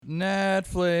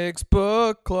Netflix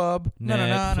book club.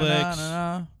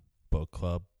 Netflix book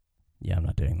club. Yeah, I'm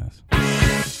not doing this.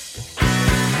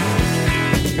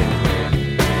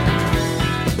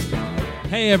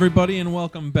 Hey, everybody, and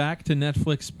welcome back to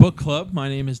Netflix Book Club. My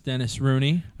name is Dennis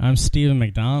Rooney. I'm Stephen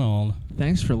McDonald.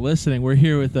 Thanks for listening. We're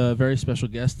here with a very special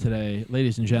guest today,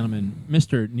 ladies and gentlemen,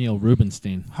 Mr. Neil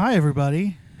Rubenstein. Hi,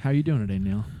 everybody. How are you doing today,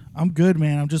 Neil? I'm good,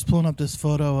 man. I'm just pulling up this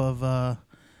photo of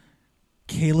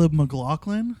Caleb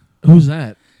McLaughlin. Who's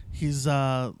that? He's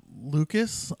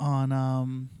Lucas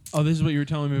on... Oh, this is what you were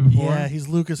telling me before? Yeah, he's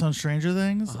Lucas on Stranger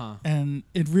Things. Uh-huh. And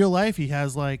in real life, he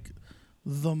has, like,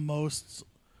 the most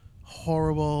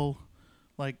horrible,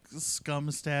 like,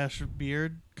 scum stash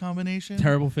beard combination.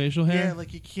 Terrible facial hair? Yeah,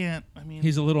 like, you can't... I mean...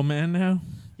 He's a little man now?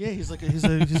 Yeah, he's like he's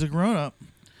a grown-up.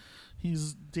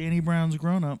 He's Danny Brown's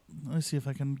grown-up. Let me see if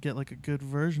I can get, like, a good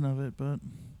version of it, but...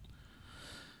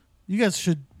 You guys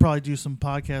should probably do some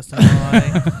podcasting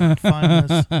while I find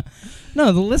this.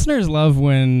 No, the listeners love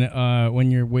when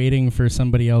you're waiting for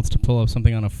somebody else to pull up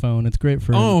something on a phone. It's great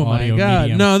for Oh, an my audio God.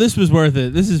 medium. No, this was worth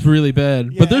it. This is really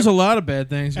bad. Yeah, But there's a lot of bad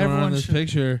things going on in everyone this should-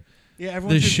 picture. Yeah,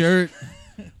 everyone The should- shirt.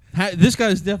 This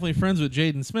guy's definitely friends with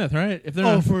Jaden Smith, right? If they're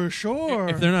Oh, not, for sure.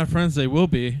 If they're not friends, they will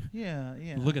be. Yeah.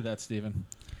 Look at that, Steven.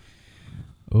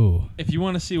 Ooh, If you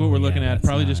want to see what Oh, we're yeah, looking at, that's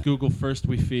probably not- just Google First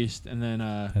We Feast and then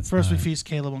that's First we not- feast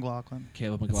Caleb McLaughlin.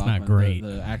 Caleb That's McLaughlin, not great.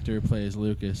 the actor who plays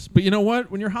Lucas. But you know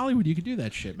what? When you're Hollywood, you can do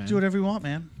that shit, man. Do whatever you want,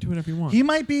 man. Do whatever you want. He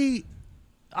might be...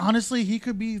 Honestly, he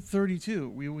could be 32.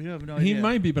 We have no idea. He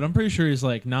might be, but I'm pretty sure he's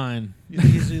like 9. You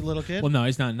think he's a little kid? Well, no,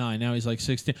 he's not 9. Now he's like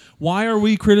 16. Why are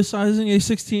we criticizing a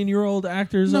 16-year-old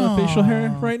actor's facial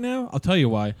hair right now? I'll tell you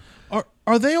why.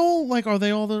 Are they all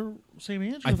the same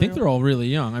age? I think they're all really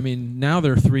young. I mean, now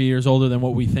they're 3 years older than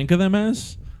what we think of them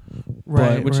as.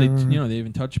 right. Which they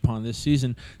even touch upon this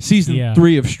season. Season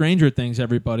 3 of Stranger Things,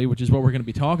 everybody, which is what we're going to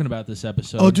be talking about this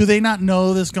episode. Oh, do they not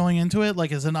know this going into it?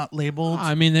 Like, is it not labeled?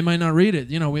 I mean, they might not read it.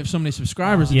 You know, we have so many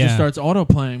subscribers, it Yeah. just starts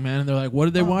auto-playing, man. And they're like, what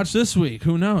did they watch this week?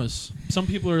 Who knows? Some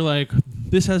people are like,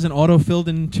 this hasn't auto-filled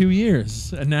in 2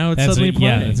 years, and now it's suddenly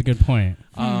playing. Yeah, that's a good point.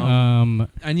 And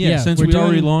since we're we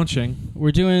are doing- relaunching,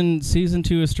 We're doing season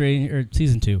 2 of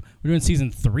season 2. We're doing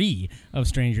season 3 of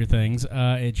Stranger Things.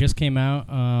 It just came out.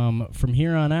 From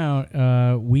here on out,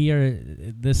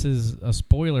 this is a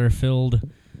spoiler-filled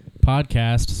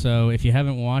podcast. So if you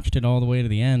haven't watched it all the way to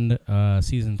the end,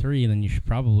 season 3, then you should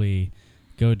probably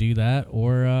go do that,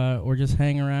 or just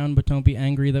hang around, but don't be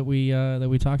angry that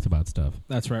we talked about stuff.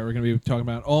 that's right. We're going to be talking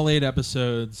about all 8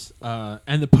 episodes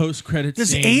and the post-credits.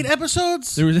 There's 8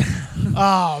 episodes? There was.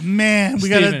 Oh man,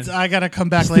 Steven. I gotta come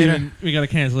back Steven, later. we got to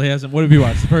cancel. He hasn't. What have you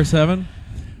watched? The first 7?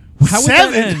 How would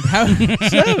 7? that end? How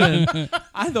 7?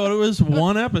 I thought it was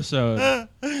 1 episode.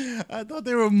 I thought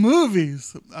they were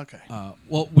movies. Okay.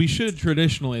 Well, we should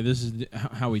traditionally. This is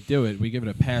how we do it. We give it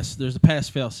a pass. There's a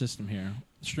pass-fail system here.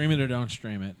 Stream it or don't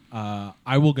stream it.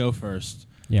 I will go first.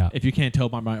 Yeah. If you can't tell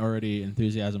by my already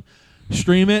enthusiasm,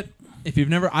 stream it. If you've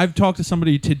never, I've talked to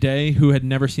somebody today who had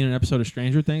never seen an episode of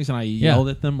Stranger Things, and I yelled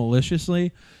at them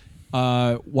maliciously.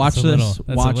 Watch this.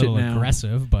 Watch it now.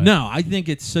 Aggressive, but No, I think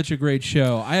it's such a great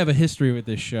show. I have a history with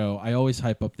this show. I always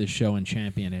hype up this show and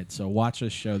champion it. So watch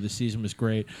this show. This season was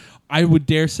great. I would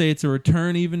dare say it's a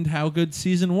return even to how good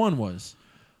season 1 was.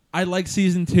 I like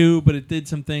season 2, but it did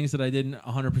some things that I didn't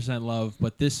 100% love.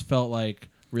 But this felt like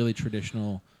really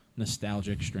traditional,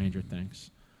 nostalgic Stranger Things.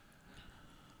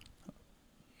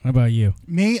 How about you?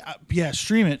 Me,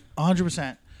 stream it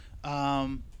 100%.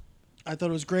 I thought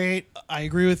it was great. I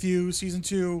agree with you. Season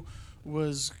 2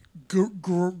 was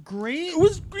great. It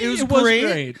was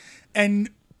great. And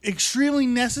extremely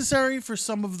necessary for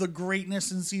some of the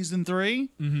greatness in season 3.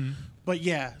 Mm-hmm. But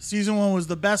yeah, season 1 was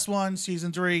the best one.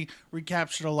 Season 3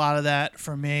 recaptured a lot of that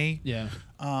for me. Yeah.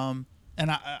 And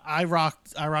I rock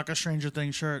a Stranger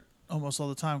Things shirt almost all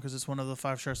the time because it's one of the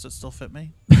 5 shirts that still fit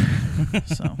me.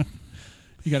 So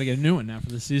You got to get a new one now for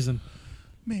this season.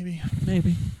 maybe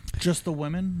Just the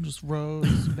women, just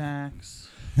Rose, Max,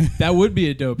 That would be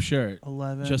a dope shirt.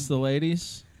 11. Just the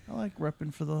ladies. I like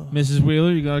repping for the Mrs.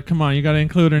 Wheeler, you got to come on. You got to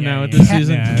include her now with yeah. this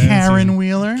season. Yeah. Karen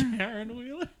Wheeler. Karen Wheeler.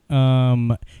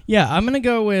 Yeah, I'm gonna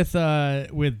go with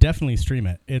definitely stream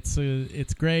it.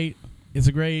 It's great. It's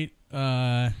a great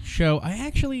show. I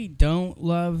actually don't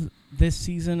love this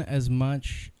season as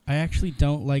much. I actually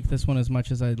don't like this one as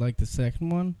much as I like the second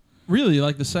one. Really, you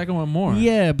like the second one more?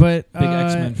 Yeah, but Big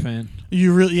X-Men fan.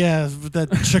 You really,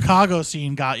 that Chicago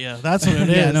scene got you. That's what it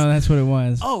is. Yeah, no, that's what it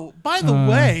was. Oh, by the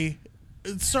way,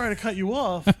 sorry to cut you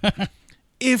off.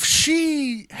 If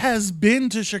she has been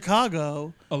to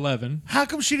Chicago, 11. how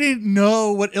come she didn't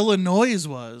know what Illinois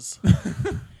was?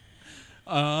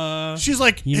 She's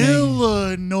like, You make-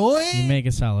 Illinois? You make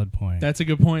a solid point. That's a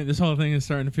good point. This whole thing is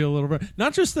starting to feel a little bit.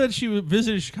 Not just that she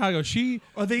visited Chicago. She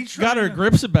Are they got her trying to-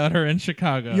 grips about her in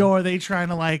Chicago. Yo, are they trying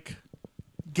to like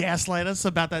gaslight us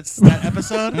about that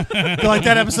episode? They're like,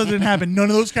 that episode didn't happen. None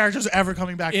of those characters are ever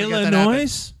coming back. Forget that happened.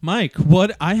 Illinois, Mike.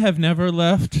 What? I have never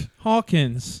left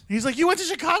Hawkins. He's like, you went to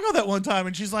Chicago that one time,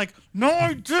 and she's like, no,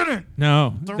 I didn't.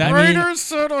 No, The that Raiders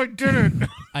said I didn't.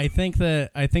 I think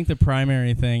the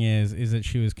primary thing is that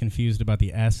she was confused about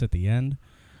the S at the end,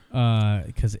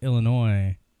 because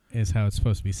Illinois is how it's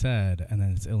supposed to be said, and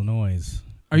then it's Illinois.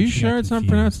 Are you She sure got it's not confused.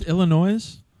 pronounced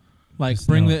Illinois? Like Just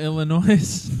bring no. the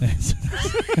Illinois.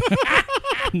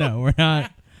 No, we're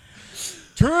not.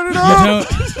 Turn it You up.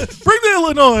 don't, Bring the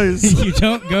Illinois. you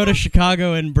don't go to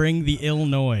Chicago and bring the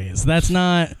Illinois. That's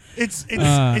not. It's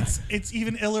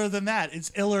even iller than that.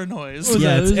 It's Illinois. What was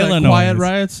Yeah, that? it's It was that Illinois. Quiet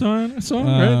Riot song,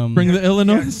 right? Bring the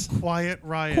Illinois. Quiet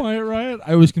riot. Quiet Riot.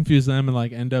 I always confuse them and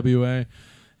like NWA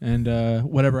and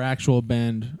whatever actual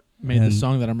band made the And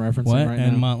song that I'm referencing What? right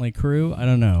And now. Motley Crue? I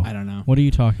don't know. I don't know. What are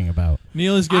you talking about?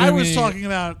 Neil is giving I was me. talking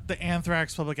about the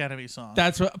Anthrax Public Enemy song.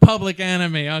 That's what Public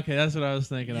Enemy. Okay, that's what I was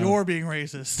thinking. of. You're being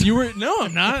racist. You were no,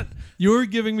 I'm not. You were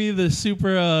giving me the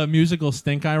super musical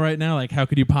stink eye right now. Like, how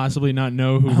could you possibly not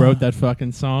know who wrote that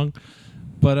fucking song?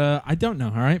 But I don't know.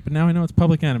 All right, but now I know it's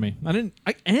Public Enemy. I didn't.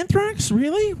 Anthrax,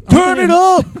 really? Turn Okay. it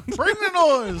up. Bring the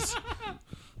noise.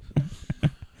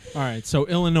 All right, so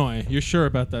Illinois. You're sure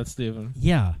about that, Stephen?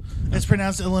 Yeah. It's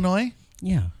pronounced Illinois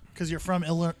Yeah. because you're from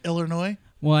Illinois.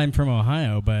 Well, I'm from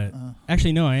Ohio, but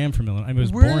actually, no, I am from Illinois. I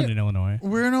was Where- born in Illinois.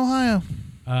 We're in Ohio.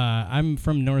 I'm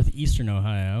from northeastern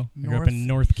Ohio. I grew up in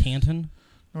North- North Canton.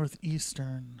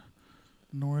 Northeastern.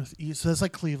 Northeast. So that's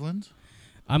like Cleveland.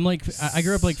 I'm like, I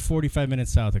grew up like 45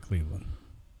 minutes south of Cleveland.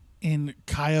 In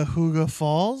Cuyahoga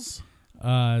Falls.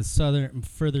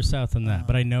 Further south than that,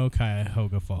 but I know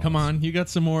Cuyahoga Falls. Come on, you got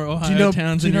some more Ohio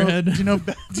towns in your head. Do you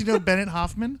know Bennett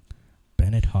Hoffman?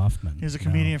 Bennett Hoffman. He's a No.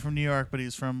 comedian from New York, but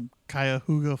he's from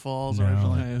Cuyahoga Falls No.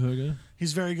 originally. Cuyahoga.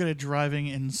 He's very good at driving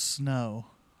in snow.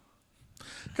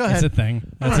 Go It's ahead. a thing.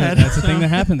 Go That's ahead. a thing that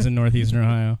happens in northeastern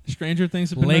Ohio. Stranger things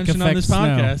have been Lake mentioned on effect this snow.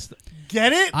 podcast.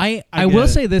 Get it? I I will get it.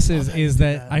 say this is Oh, is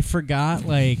that- that I forgot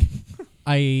like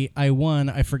I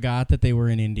forgot that they were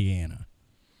in Indiana.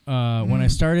 When I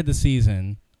started the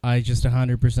season, I just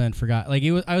 100% forgot. Like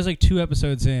I was like 2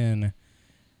 episodes in,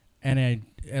 and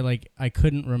I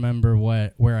couldn't remember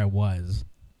where I was,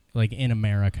 like in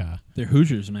America, They're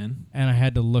Hoosiers, man. and I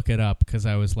had to look it up because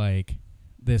I was like,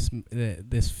 this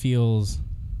feels.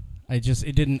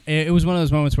 It was one of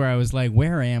those moments where I was like,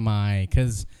 where am I?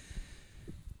 Because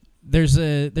there's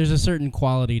a certain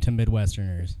quality to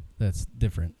Midwesterners that's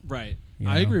different. Right. You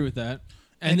I know? agree with that.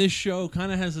 And this show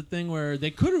kind of has a thing where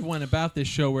they could have went about this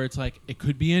show where it's like it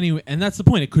could be any, and that's the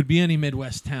point. It could be any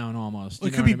Midwest town almost. Well,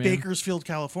 You it know could be what I mean? Bakersfield,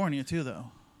 California, too, though.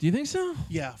 Do you think so?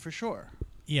 Yeah, for sure.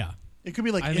 Yeah. It could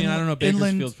be like I mean, I don't know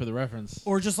Bakersfield inland, for the reference.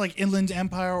 or just like Inland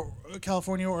Empire,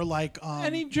 California, or like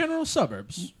Any general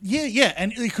suburbs. yeah,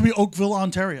 and it could be Oakville,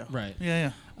 Ontario. Right.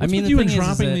 Yeah. I mean, What's with the you thing and is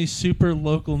dropping that these super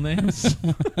local names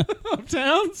of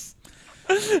towns?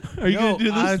 Are you Yo, going to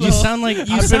do I this? You Well,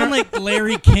 sound like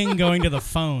Larry King going to the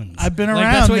phones. I've been like,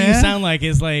 around, that's what you man. sound like.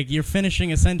 Is like you're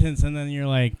finishing a sentence and then you're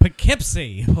like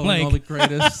Poughkeepsie. Pulling all the Like,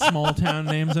 greatest small town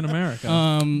names in America.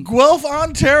 Guelph,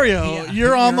 Ontario. Yeah,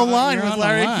 You're on the line you're with on the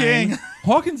Larry line. King.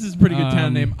 Hawkins is a pretty good town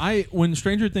Um, name. When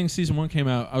Stranger Things season 1 came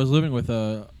out, I was living with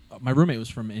my roommate was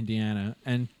from Indiana,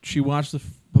 and she watched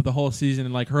the whole season,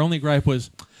 and like her only gripe was,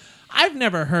 I've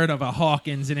never heard of a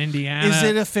Hawkins in Indiana. Is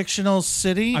it a fictional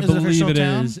city? I is it a believe fictional it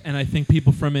town? is, and I think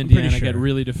people from pretty Indiana sure. get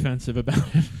really defensive about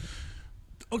it.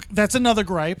 Okay, that's another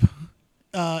gripe.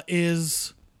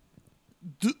 It's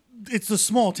a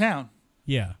small town.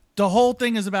 yeah. The whole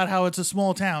thing is about how it's a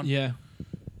small town. Yeah.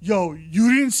 Yo,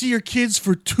 you didn't see your kids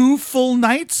for 2 full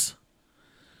nights?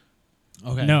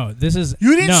 Okay. No, this is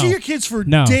You didn't no, see your kids for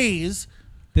No. days.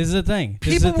 This is the thing.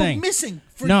 This is People the were thing. missing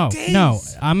for no, days. no.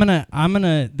 I'm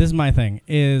gonna. This is my thing.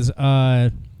 Is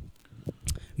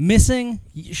missing?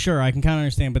 Sure, I can kind of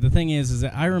understand. But the thing is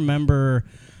that I remember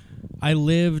I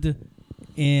lived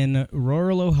in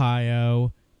rural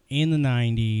Ohio in the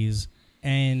 90s,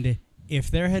 and if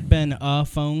there had been a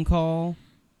phone call,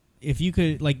 if you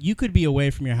could be away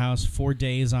from your house for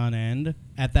days on end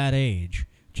at that age,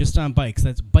 just on bikes.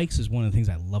 Bikes is one of the things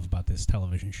I love about this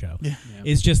television show. Yeah.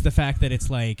 Is just the fact that it's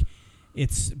like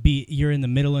you're in the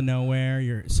middle of nowhere,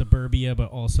 you're suburbia,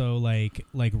 but also like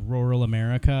rural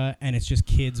America, and it's just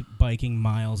kids biking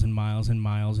miles and miles and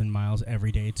miles and miles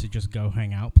every day to just go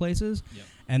hang out places. Yep.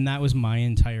 And that was my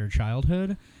entire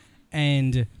childhood.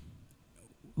 And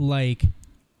like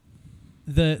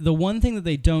the one thing that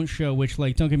they don't show, which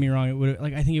like don't get me wrong, it would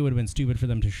like I think it would have been stupid for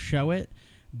them to show it,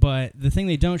 but the thing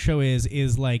they don't show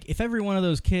is like if every one of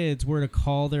those kids were to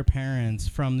call their parents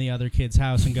from the other kid's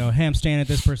house and go, hey, I'm staying at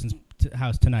this person's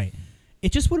house tonight,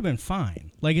 it just would have been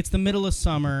fine. Like it's the middle of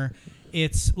summer.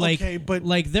 It's like, okay, but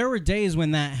like there were days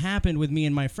when that happened with me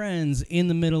and my friends in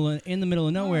the middle of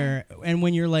nowhere, and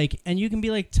when you're like, and you can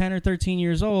be like 10 or 13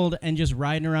 years old and just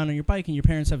riding around on your bike, and your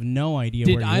parents have no idea.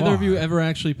 Did where you either are. of you ever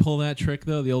actually pull that trick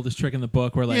though? The oldest trick in the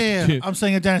book, where like, yeah, dude, I'm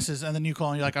staying at Dennis's, and then you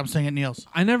call and you're like, I'm staying at Neil's.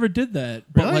 I never did that,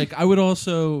 but Really? like I would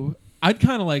also, I'd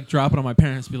kind of like drop it on my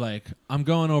parents, be like, I'm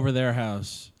going over their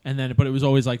house, and then, but it was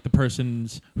always like the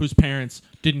person's whose parents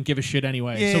didn't give a shit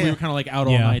anyway, so we Yeah. were kind of like out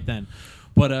all Yeah. night then.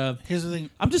 But Here's the thing.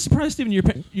 I'm just surprised, Steven,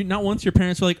 you not once your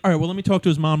parents were like, all right, well, let me talk to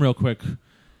his mom real quick.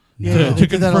 Yeah, to they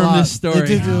did that a confirm lot. this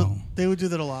story. Wow. They would do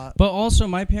that a lot. But also,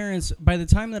 my parents, by the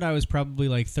time that I was probably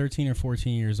like 13 or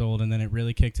 14 years old, and then it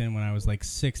really kicked in when I was like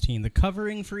 16, the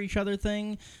covering for each other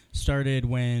thing started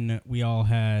when we all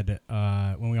had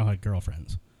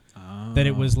girlfriends. That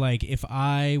it was like if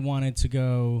I wanted to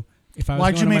go, if I was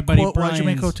Why'd going you to my buddy make why'd you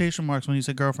make Brian's- quotation marks when you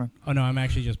said girlfriend? Oh no, I'm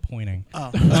actually just pointing.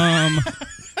 Oh,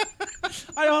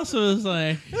 I also was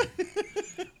like,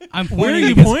 I'm pointing where are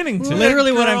you because pointing to?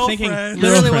 Literally what I'm thinking. Girlfriend.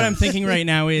 Literally what I'm Girlfriends. thinking right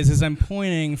now is I'm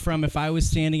pointing from if I was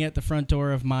standing at the front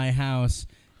door of my house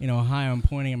in Ohio, I'm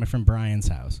pointing at my friend Brian's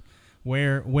house,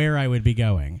 where I would be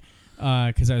going,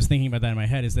 because I was thinking about that in my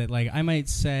head. Is that like I might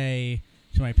say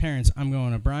to my parents, I'm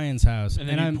going to Brian's house, And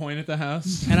then I'm you point at the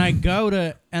house. and I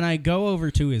go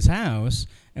over to his house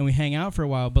and we hang out for a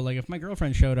while. But like if my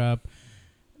girlfriend showed up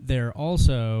there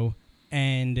also,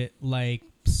 and like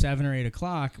 7 or 8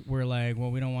 o'clock, we're like,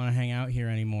 well, we don't want to hang out here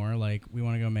anymore. Like we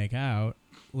want to go make out.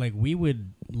 Like we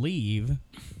would leave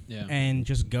Yeah. and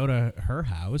just go to her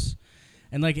house.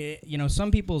 And like some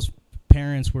people's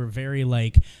parents were very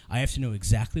like, I have to know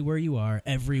exactly where you are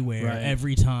everywhere, Right.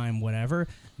 every time, whatever.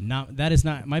 That is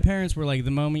not. My parents were like,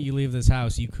 the moment you leave this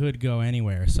house, you could go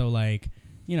anywhere. So like,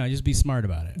 just be smart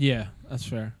about it. Yeah, that's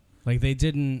fair. Like they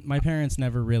didn't. My parents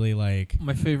never really like.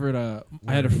 My favorite, I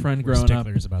had a friend were growing up.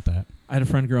 sticklers about that. I had a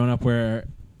friend growing up where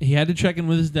he had to check in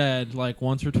with his dad like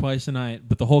once or twice a night,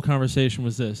 but the whole conversation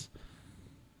was this: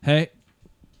 "Hey,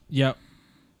 yep,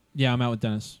 yeah, I'm out with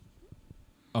Dennis.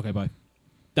 Okay, bye."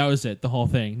 That was it. The whole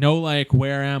thing. No, like,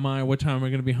 where am I? What time are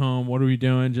we gonna be home? What are we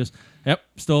doing? Just, yep,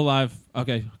 still alive.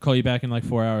 Okay, call you back in like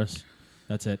 4 hours.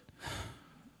 That's it.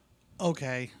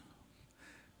 okay.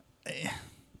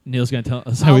 Neil's gonna tell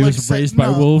us how he was raised by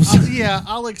wolves.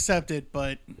 I'll accept it,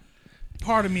 but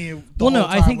part of me,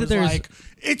 I think that there's like,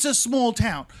 it's a small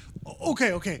town.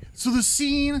 Okay. So the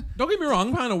scene, Don't get me wrong.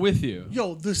 I'm kind of with you.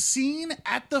 the scene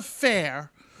at the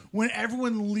fair when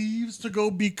everyone leaves to go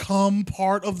become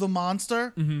part of the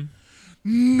monster. Mm-hmm.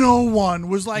 No one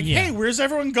was like, Yeah. "Hey, where's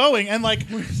everyone going?" And like,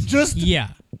 just Yeah.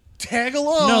 tag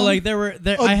along. No, like there.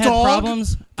 A I had dog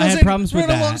problems. I had doesn't problems with run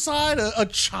that. alongside. A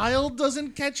child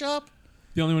doesn't catch up.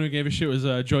 The only one who gave a shit was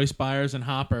Joyce Byers and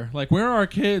Hopper. Like, where are our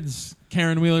kids?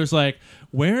 Karen Wheeler's like,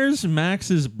 where's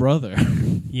Max's brother?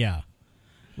 Yeah.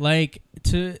 Like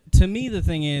to me the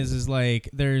thing is like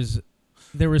there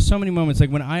were so many moments like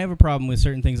when I have a problem with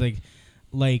certain things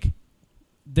like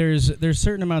there's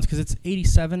certain amounts because it's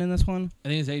 87 in this one. I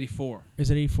think it's 84. Is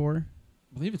it 84?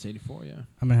 I believe it's 84, yeah.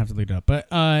 I'm gonna have to look it up. But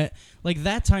like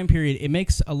that time period,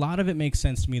 a lot of it makes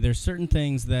sense to me. There's certain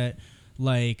things that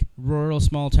like rural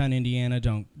small town Indiana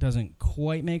doesn't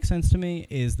quite make sense to me.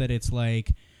 Is that it's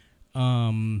like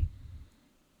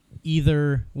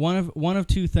either one of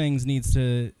two things needs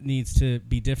to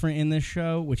be different in this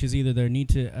show, which is either there need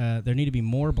to be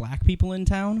more black people in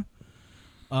town.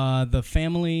 The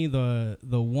family, the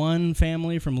one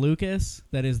family from Lucas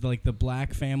that is like the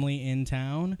black family in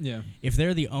town. Yeah. If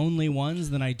they're the only ones,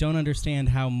 then I don't understand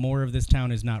how more of this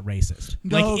town is not racist.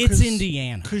 No, like it's 'cause-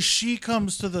 Indiana. Because she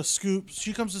comes to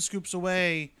Scoops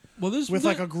Away Well, this with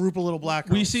like a group of little black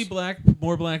girls. we see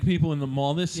more black people in the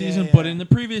mall this Yeah, season, yeah. but in the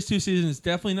previous 2 seasons,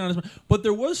 definitely not as much. But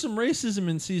there was some racism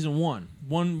in season 1.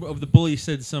 One of the bullies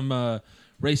said some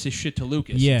racist shit to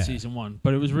Lucas Yeah. in season 1,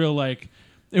 but it was real like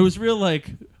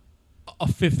a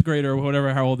 5th grader or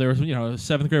whatever how old they were. A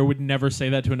 7th grader would never say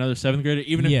that to another 7th grader,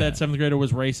 even if Yeah. that 7th grader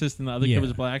was racist and the other Yeah. kid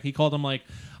was black. He called him like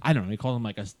I don't know. He called him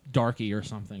like a darky or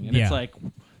something, and Yeah. it's like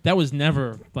that was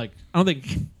never like I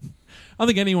don't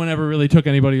think anyone ever really took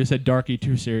anybody who said darky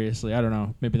too seriously. I don't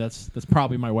know. Maybe that's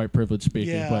probably my white privilege speaking.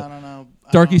 Yeah, but I don't know.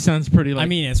 darky sounds pretty like. I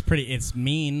mean, it's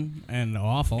mean and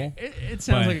awful. it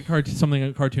sounds but- like something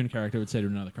a cartoon character would say to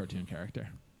another cartoon character.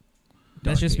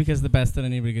 That's just Darky. because the best that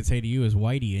anybody could say to you is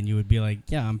Whitey, and you would be like,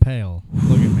 yeah, I'm pale.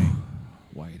 Look at me.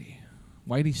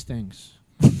 Whitey stinks.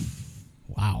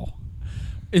 Wow.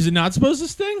 Is it not supposed to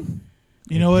sting?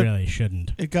 You know what? Really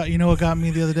shouldn't. It got. You know what got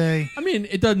me the other day? I mean,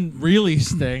 it doesn't really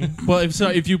sting. But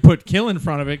if you put kill in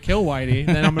front of it, kill Whitey,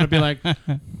 then I'm gonna be like,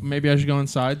 maybe I should go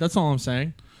inside. That's all I'm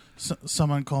saying.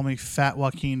 Someone called me Fat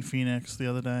Joaquin Phoenix the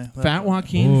other day. Fat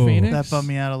Joaquin Ooh. Phoenix. That bummed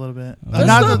me out a little bit. That's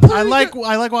not I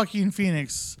like Joaquin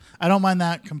Phoenix. I don't mind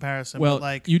that comparison. Well, but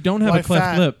like you don't have why a cleft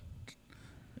fat? lip.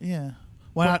 Yeah.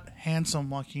 Why not handsome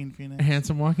Joaquin Phoenix?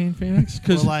 Handsome Joaquin Phoenix?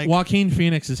 Because Or like- Joaquin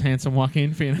Phoenix is handsome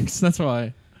Joaquin Phoenix. That's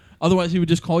why. Otherwise, he would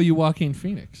just call you Joaquin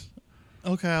Phoenix.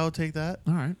 Okay, I'll take that.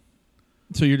 All right.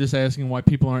 So you're just asking why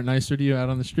people aren't nicer to you out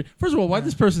on the street? First of all, why'd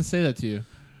this person say that to you?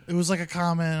 It was like a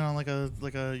comment on like a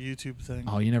YouTube thing.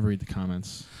 Oh, you never read the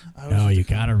comments. I always No, read you the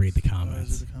gotta read the I always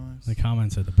comments. read the comments. The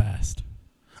comments are the best.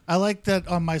 I like that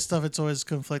on my stuff. It's always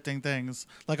conflicting things.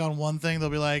 Like on one thing, they'll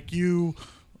be like you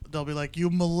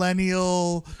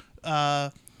millennial,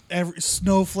 every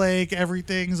snowflake,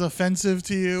 everything's offensive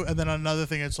to you, and then on another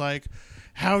thing, it's like,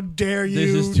 how dare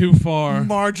you? This is too far.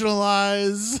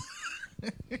 Marginalize.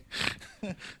 Like,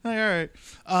 all right.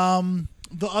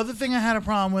 The other thing I had a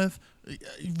problem with,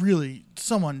 really,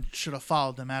 someone should have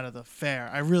followed them out of the fair.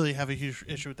 I really have a huge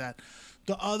issue with that.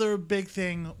 The other big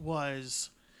thing was,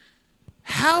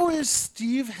 how is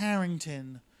Steve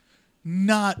Harrington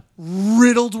not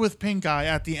riddled with pink eye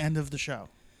at the end of the show?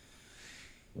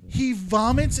 He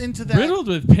vomits into that. Riddled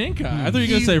with pink eye. I thought you were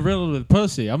going to say riddled with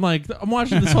pussy. I'm like, I'm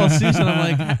watching this whole season.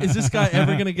 I'm like, is this guy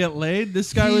ever going to get laid?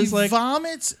 This guy was like,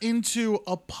 vomits into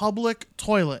a public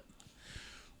toilet,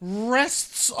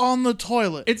 rests on the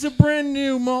toilet. it's a brand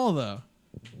new mall, though.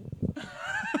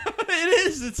 It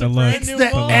is. It's a The brand looks. new the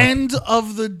mall. end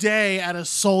of the day at a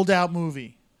sold out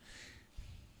movie.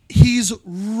 He's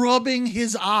rubbing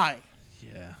his eye.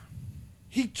 Yeah.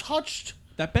 He touched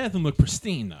That bathroom looked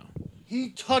pristine, though.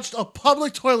 a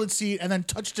public toilet seat and then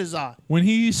touched his eye. When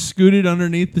he scooted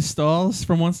underneath the stalls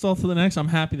from one stall to the next, I'm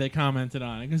happy they commented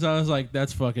on it because I was like,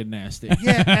 that's fucking nasty.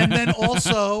 Yeah, and then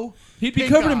also He'd be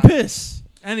pink covered in eye. piss.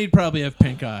 And he'd probably have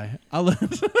pink eye.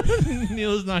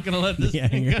 Neil is not going to let this Yeah,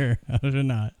 pink eye. you're, I should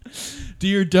not.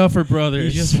 Dear Duffer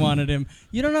Brothers. You just wanted him.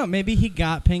 You don't know. Maybe he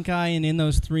got pink eye, and in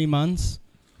those 3 months,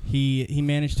 he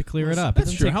managed to clear it up. That's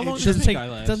It doesn't true. take- How it long does doesn't pink take? eye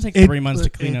last? It doesn't take It- 3 months to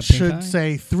clean it up pink should eye.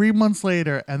 say 3 months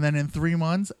later, and then in 3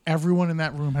 months, everyone in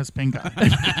that room has pink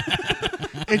eye.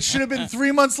 It should have been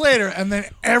 3 months later, and then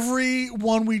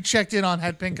everyone we checked in on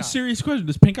had pink eye. Serious question.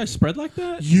 Does pink eye spread like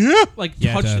that? Yeah. Like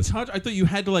Yeah, it touch to does. touch? I thought you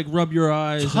had to like rub your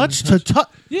eyes. and Touch to touch.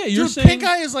 Yeah, you're Dude, saying. pink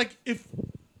eye is like if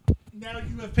now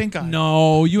you have pink eye.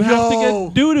 No, you have to Yo.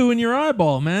 get doo doo in your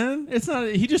eyeball, man. It's not.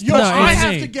 He just Yo, touched I my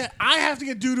have knee. to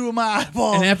get doo doo in my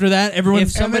eyeball. And after that, everyone. If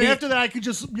and somebody- then after that, I could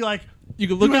just be like, You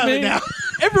could look You at have me. it now.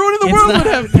 Everyone in the It's world not-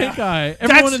 would have pink eye.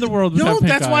 Everyone in the world would have pink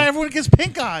that's eye. why everyone gets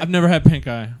pink eye. I've never had pink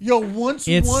eye. Yo, once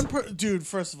It's- dude.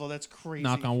 First of all, that's crazy.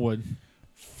 Knock on wood.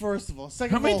 First of all,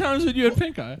 second How of many all, times have you had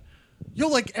pink eye? yo,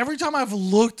 like every time I've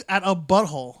looked at a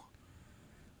butthole,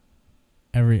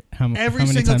 Every Every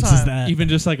many single times is time. that? Even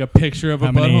just like a picture of a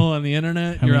How many- butthole on the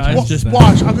internet, how your many eyes times just. is that?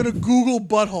 watch. I'm gonna Google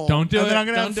butthole. Don't do and it. Then I'm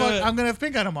gonna Don't do it. I'm gonna have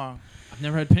pink eye tomorrow. I've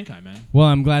never had pink eye, man. Well,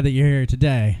 I'm glad that you're here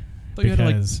today Thought you had to,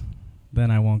 like, because then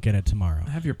I won't get it tomorrow.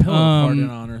 have your pillow Um, farted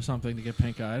on or something to get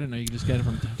pink eye. I didn't know you could just get it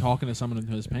from talking to someone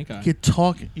who has pink eye. Get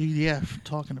talking. Yeah,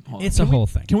 talking to people. It's a Can we- whole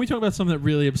thing. Can we talk about something that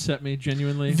really upset me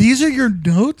genuinely? These are your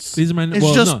notes. These are my. It's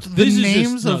well, just no, the these are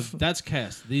names no, of. that's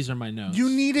cast. These are my notes. You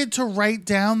needed to write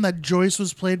down that Joyce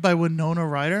was played by Winona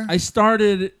Ryder. I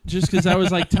started just because I was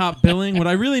like top billing. What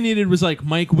I really needed was like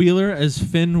Mike Wheeler as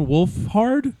Finn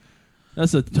Wolfhard.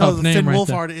 That's a tough no, name Finn right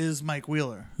Wolfhard is Mike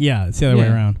Wheeler. Yeah, it's the other way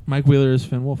Yeah. around. Mike Wheeler is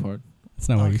Finn Wolfhard. That's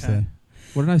not what you Okay. said.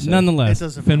 What did I say? It Nonetheless,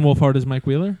 doesn't. Finn Wolfhard is Mike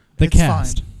Wheeler. the It's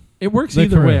cast. fine. It works The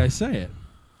either way crew. I say it.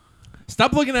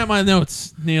 Stop looking at my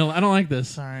notes, Neil. I don't like this.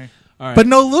 Sorry, All right. but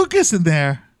no Lucas in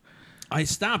there. I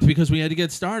stopped because we had to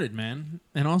get started, man.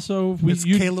 And also, It's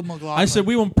Caleb McLaughlin. I said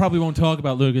we probably won't talk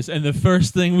about Lucas, and the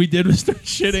first thing we did was start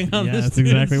shitting on Yeah, this that's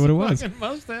exactly dude's what it was. fucking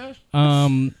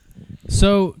mustache.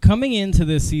 So coming into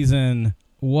this season,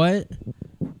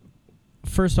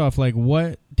 first off, like,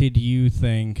 what did you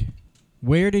think?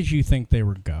 Where did you think they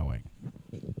were going?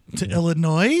 to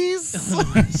Illinois.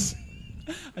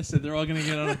 I said they're all going to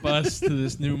get on a bus to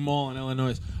this new mall in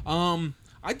Illinois.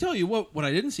 I tell you what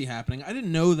I didn't see happening. I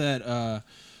didn't know that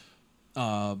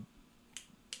the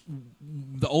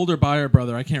older Byer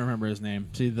brother, I can't remember his name.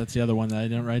 See, that's the other one that I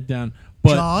didn't write down.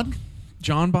 But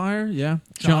John Byer, yeah.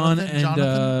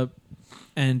 Jonathan?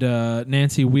 And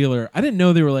Nancy Wheeler. I didn't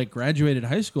know they were like graduated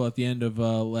high school at the end of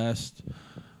last.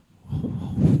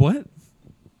 What?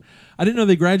 I didn't know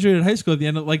they graduated high school at the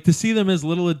end of, like, to see them as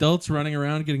little adults running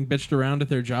around getting bitched around at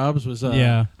their jobs was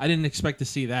Yeah. I didn't expect to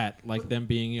see that, like them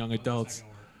being young adults.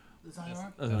 That's not gonna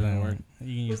work? That's not gonna work. You can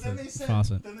use But the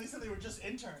faucet. then they said they were just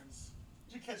interns.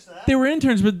 Did you catch that? They were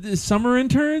interns, but the summer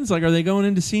interns, like, are they going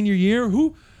into senior year?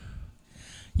 Who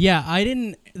Yeah, I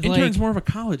didn't. interns more of a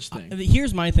college thing?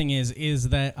 Here's my thing is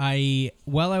that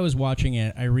while I was watching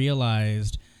it, I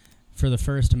realized for the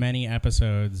first many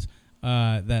episodes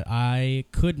that I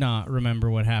could not remember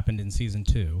what happened in season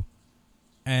 2.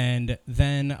 And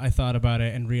then I thought about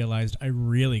it and realized I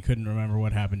really couldn't remember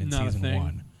what happened in Not a season thing?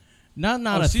 1. Not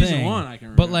Oh, a season thing. 1 I can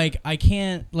remember. But like I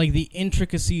can't like the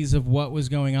intricacies of what was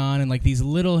going on and like these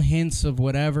little hints of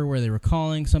whatever where they were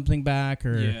calling something back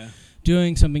or Yeah.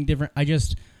 doing something different. I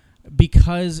just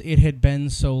because it had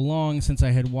been so long since I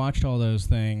had watched all those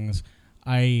things,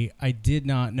 I did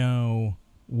not know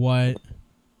what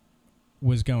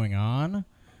was going on.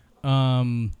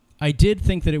 I did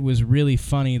think that it was really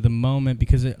funny the moment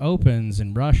because it opens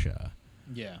in Russia.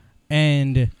 Yeah.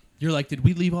 And You're like, did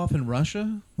we leave off in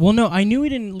Russia? well, no, I knew we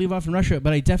didn't leave off in Russia,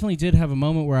 but I definitely did have a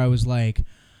moment where I was like,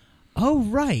 "Oh,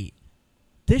 right.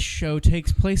 This show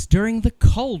takes place during the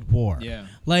Cold War." Yeah.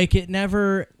 Like it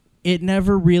never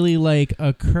really like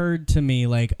occurred to me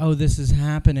like, "Oh, this is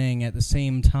happening at the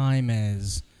same time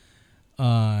as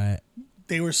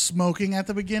They were smoking at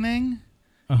the beginning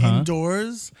uh-huh.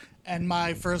 indoors, and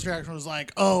my first reaction was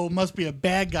like, "Oh, must be a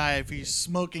bad guy if he's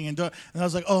smoking indoors." And I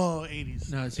was like, "Oh, 80s."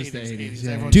 No, it's just the 80s,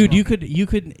 yeah. Everyone's Dude,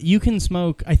 smoking. you can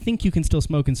smoke. I think you can still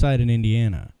smoke inside in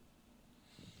Indiana.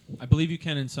 I believe you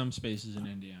can in some spaces in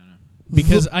Indiana.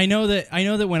 Because I know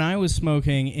that when I was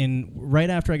smoking in right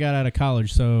after I got out of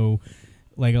college, so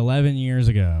like 11 years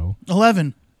ago,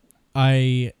 11.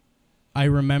 I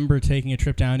remember taking a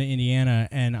trip down to Indiana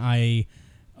and I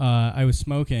was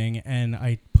smoking and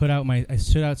I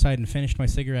stood outside and finished my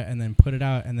cigarette and then put it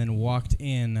out and then walked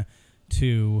in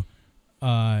to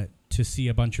see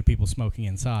a bunch of people smoking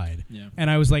inside. Yeah. And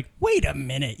I was like, wait a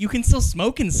minute, you can still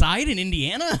smoke inside in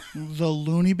Indiana? The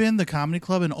Looney Bin, the comedy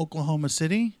club in Oklahoma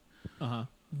City, Uh-huh.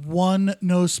 one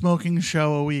no smoking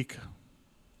show a week.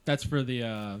 That's for the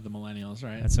millennials,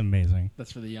 right? That's amazing.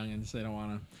 That's for the youngins. They don't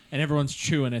want to. And everyone's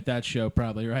chewing at that show,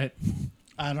 probably, right?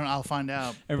 I don't know. I'll find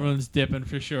out. Everyone's dipping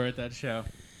for sure at that show.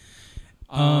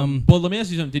 Well, let me ask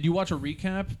you something. Did you watch a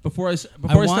recap before I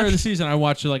started the season? I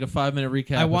watched like a 5-minute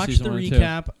recap. I of watched season the 1 and 2.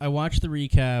 recap. I watched the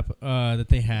recap that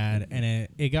they had, and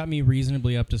it got me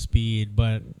reasonably up to speed.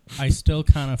 But I still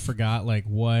kind of forgot like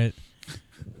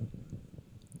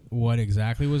what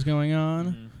exactly was going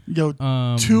on. Yo,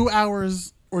 2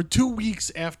 hours or 2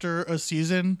 weeks after a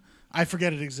season, I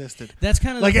forget it existed. That's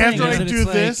kind of Like the thing, after is I that do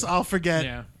it's this, like, I'll forget.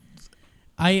 Yeah.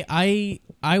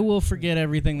 I will forget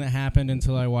everything that happened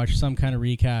until I watch some kind of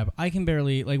recap. I can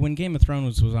barely like when Game of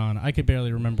Thrones was on. I could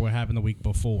barely remember what happened the week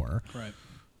before. Right.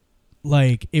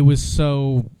 Like it was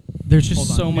so. There's just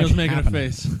Hold on. so much Neil's making happening.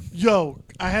 a face. Yo,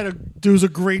 there was a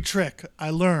great trick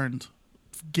I learned.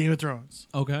 Game of Thrones.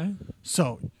 Okay.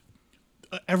 So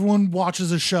everyone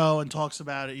watches a show and talks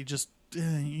about it. You just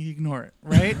you ignore it,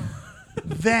 right?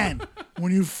 Then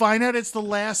when you find out it's the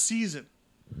last season,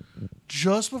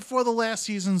 just before the last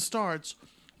season starts,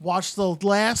 watch the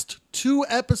last 2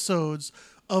 episodes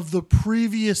of the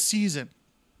previous season.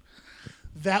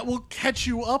 That will catch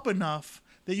you up enough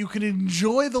that you can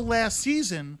enjoy the last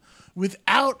season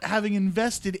without having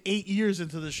invested 8 years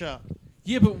into the show.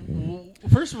 Yeah, but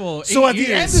first of all, So 8 at the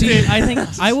years, end of See, it- I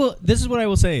think I will. This is what I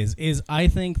will say is I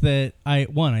think that I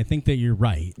think that you're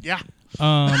right. Yeah.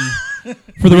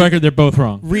 for the record, they're both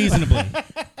wrong. Reasonably,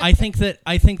 I think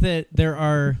that there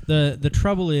are the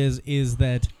trouble is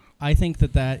that I think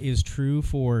that is true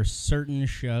for certain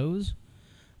shows.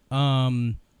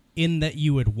 In that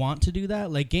you would want to do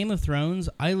that, like Game of Thrones.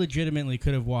 I legitimately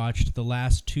could have watched the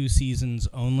last 2 seasons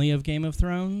only of Game of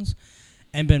Thrones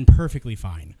and been perfectly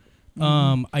fine.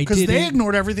 I Because did they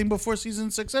ignored everything before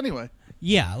season 6 anyway.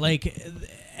 yeah, like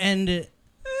and.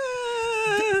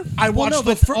 I watched no,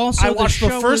 the but also the first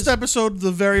show was- episode,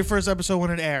 the very first episode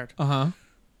when it aired. Uh-huh.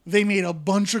 They made a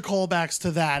bunch of callbacks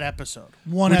to that episode.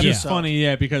 One Which episode. is funny,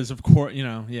 yeah, because of course,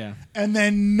 yeah. And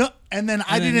then I then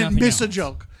didn't nothing miss a else.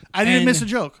 joke. I didn't And- miss a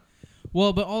joke.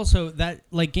 Well, but also that,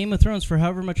 like Game of Thrones, for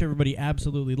however much everybody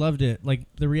absolutely loved it, like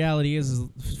the reality is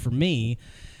for me,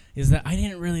 is that I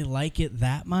didn't really like it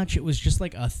that much. It was just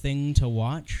like a thing to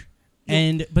watch.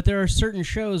 Yep. But there are certain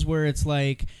shows where it's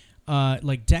like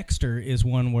Dexter is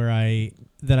one where I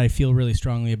feel really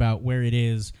strongly about where it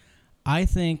is. I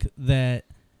think that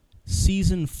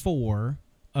season 4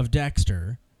 of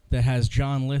Dexter that has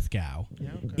John Lithgow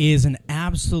is an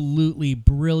absolutely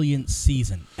brilliant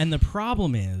season. And the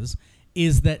problem is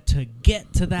that to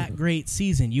get to that great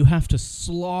season, you have to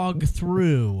slog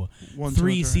through 1, 2,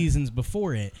 3 3. seasons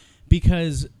before it,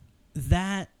 because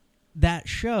that that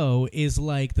show is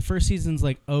like the first season's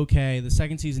like okay, the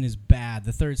second season is bad,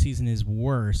 the third season is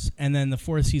worse, and then the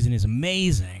fourth season is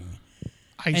amazing.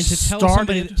 And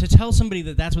to tell somebody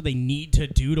that that's what they need to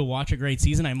do to watch a great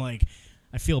season, I'm like,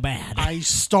 I feel bad. I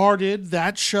started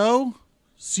that show,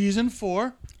 season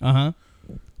 4.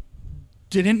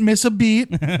 Didn't miss a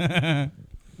beat. Well,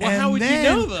 how would you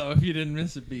know, though, if you didn't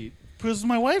miss a beat? Because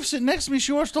my wife sitting next to me,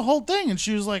 she watched the whole thing, and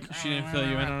she was like... She didn't fill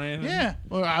you in on anything? Yeah.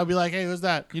 Or I'll be like, hey, who's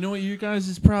that? You know what you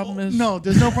guys' problem is? No,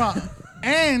 there's no problem.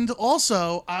 And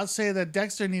also, I'll say that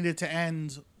Dexter needed to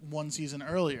end one season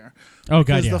earlier. Oh,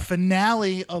 God, Because the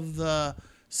finale of the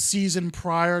season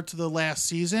prior to the last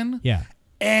season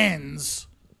ends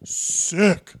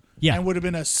sick. Yeah. And would have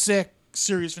been a sick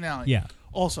series finale. Yeah.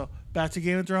 Also, back to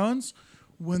Game of Thrones,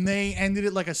 when they ended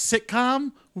it like a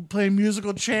sitcom, we playing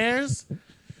musical chairs...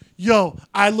 Yo,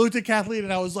 I looked at Kathleen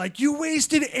and I was like, you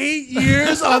wasted 8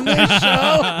 years on this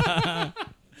show?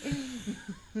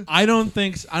 I don't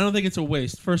think it's a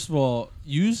waste. First of all,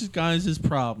 you guys'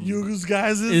 problem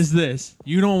is this.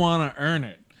 You don't want to earn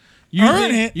it. You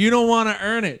don't want to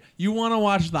earn it. You want to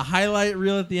watch the highlight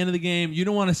reel at the end of the game. You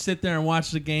don't want to sit there and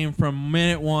watch the game from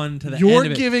minute 1 to the end of it.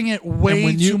 You're giving it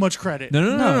way too much credit.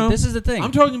 No. This is the thing.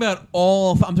 I'm talking about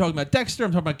Dexter.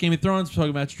 I'm talking about Game of Thrones. I'm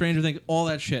talking about Stranger Things. All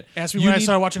that shit. Ask me when I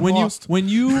started watching Lost. When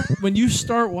you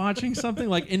start watching something,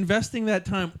 like investing that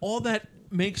time, all that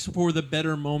makes for the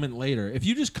better moment later. If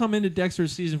you just come into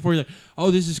Dexter's season 4, you're like,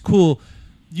 oh, this is cool.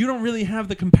 You don't really have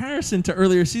the comparison to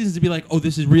earlier seasons to be like, oh,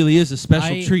 this really is a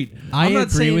special treat. I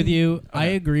agree with you. Okay. I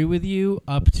agree with you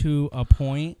up to a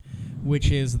point,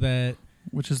 which is that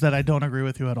I don't agree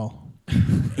with you at all.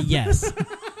 Yes.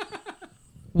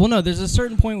 Well, no, there's a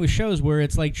certain point with shows where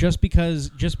it's like just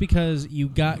because you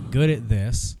got good at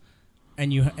this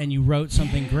and you wrote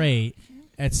something great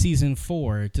at season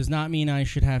 4 does not mean I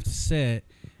should have to sit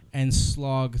and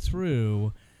slog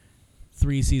through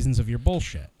 3 seasons of your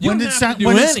bullshit. When did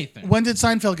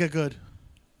Seinfeld get good?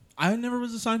 I never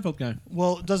was a Seinfeld guy.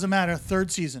 Well, it doesn't matter.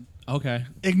 3rd season. Okay.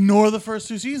 Ignore the first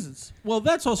 2 seasons. Well,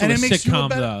 that's also a sitcom,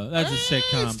 though. That's a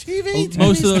sitcom. It's TV.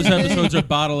 Most of those episodes are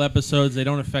bottle episodes. They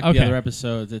don't affect the other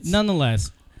episodes.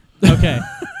 Nonetheless, okay.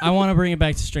 I want to bring it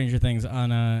back to Stranger Things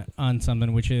on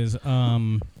something, which is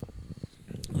the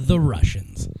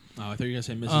Russians. Oh, I thought you were going to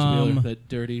say Mrs. Wheeler, that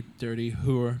dirty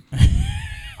whore.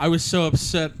 I was so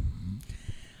upset.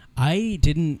 I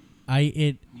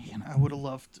would have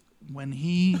loved when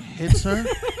he hits her.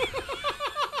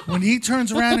 When he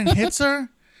turns around and hits her,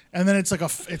 and then it's like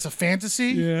it's a fantasy.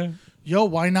 Yeah. Yo,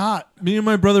 why not? Me and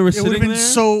my brother were sitting there.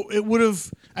 It would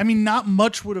have. I mean, not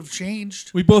much would have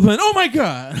changed. We both went, "Oh my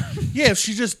god!" Yeah, if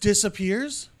she just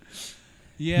disappears.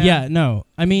 Yeah. Yeah. No.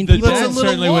 I mean, the dad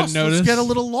certainly wouldn't notice. Let's get a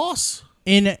little loss.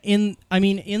 In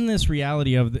this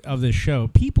reality of this show,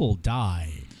 people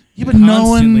die. Yeah, but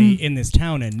constantly in this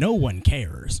town, and no one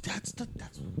cares. That's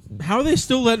how are they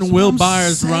still letting Will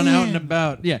Byers run out and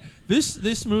about? Yeah,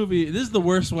 this movie. This is the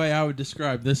worst way I would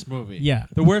describe this movie. Yeah,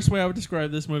 the worst way I would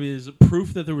describe this movie is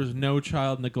proof that there was no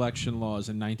child neglection laws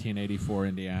in 1984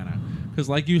 Indiana. Because,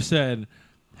 like you said,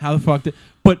 how the fuck did?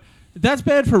 But that's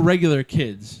bad for regular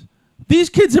kids. These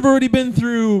kids have already been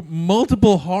through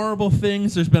multiple horrible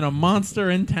things. There's been a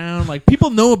monster in town. Like, people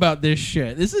know about this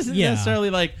shit. This isn't necessarily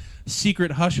like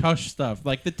secret hush stuff.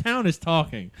 Like, the town is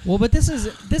talking. Well, but this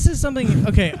is something.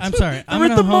 Okay, I'm sorry. They're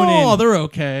at the mall. They're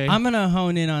okay. I'm gonna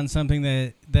hone in on something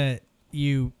that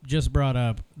you just brought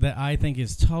up that I think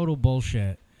is total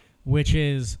bullshit, which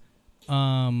is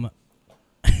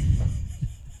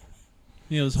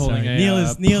Neil's holding Neil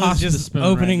is just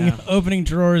opening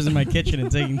drawers in my kitchen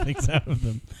and taking things out of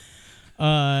them.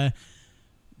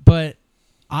 But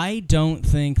I don't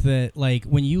think that, like,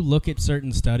 when you look at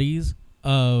certain studies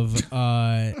of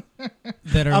that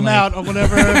are I'm like, out on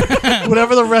whatever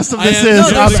the rest of this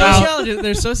is.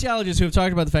 There's sociologists who have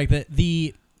talked about the fact that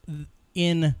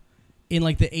in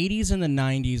like the 80s and the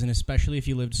 90s, and especially if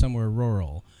you lived somewhere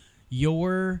rural,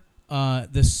 the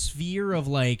sphere of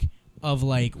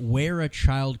where a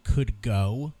child could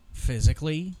go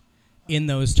physically in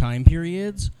those time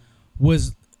periods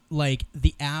was like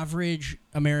the average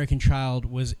American child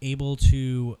was able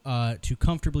to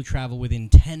comfortably travel within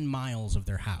 10 miles of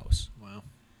their house. Wow.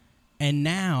 And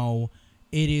now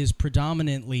it is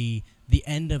predominantly the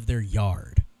end of their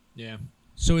yard. Yeah.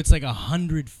 So it's like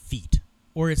 100 feet,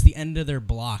 or it's the end of their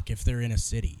block if they're in a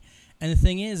city. And the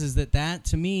thing is that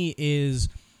to me is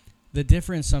the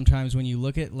difference sometimes when you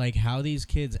look at like how these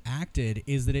kids acted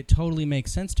is that it totally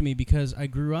makes sense to me because I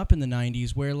grew up in the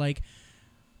 90s where like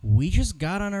we just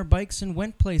got on our bikes and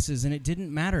went places and it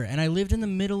didn't matter. And I lived in the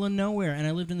middle of nowhere and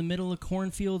I lived in the middle of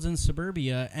cornfields and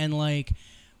suburbia and like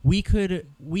we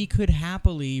could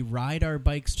happily ride our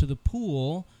bikes to the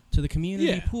pool, to the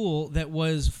community pool that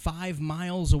was 5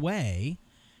 miles away,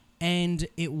 and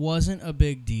it wasn't a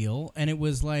big deal. And it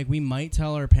was like, we might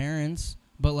tell our parents,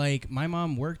 but like my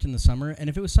mom worked in the summer, and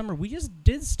if it was summer, we just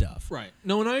did stuff. Right.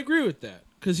 No, and I agree with that.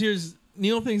 Because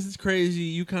Neil thinks it's crazy.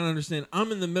 You kind of understand.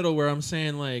 I'm in the middle where I'm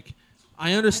saying, like,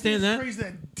 I understand that. It's crazy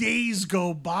that days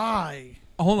go by.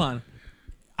 Hold on.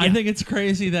 Yeah. I think it's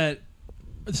crazy that.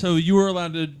 So you were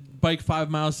allowed to bike 5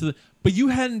 miles to the. But you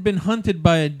hadn't been hunted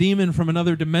by a demon from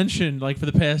another dimension like for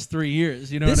the past 3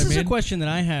 years. You know what I mean? This is a question that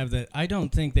I have that I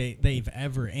don't think they've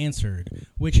ever answered,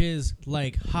 which is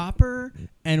like Hopper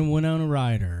and Winona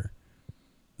Ryder.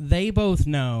 They both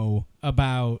know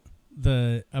about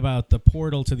the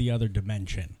portal to the other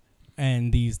dimension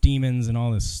and these demons and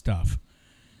all this stuff.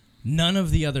 None of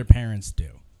the other parents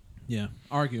do. Yeah,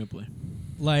 arguably.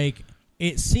 Like,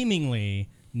 it seemingly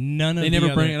none of They the never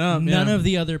other, bring it up, None yeah. of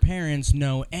the other parents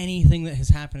know anything that has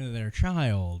happened to their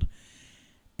child,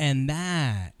 and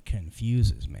that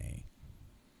confuses me.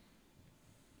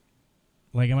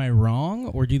 Like, am I wrong,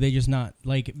 or do they just not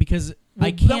like? Because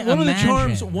I can't one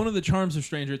imagine. One of the charms of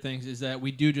Stranger Things is that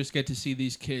we do just get to see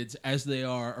these kids as they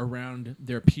are around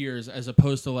their peers, as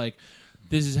opposed to like,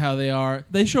 this is how they are.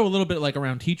 They show a little bit like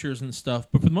around teachers and stuff,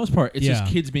 but for the most part, it's just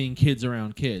kids being kids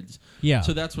around kids. Yeah.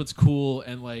 So that's what's cool,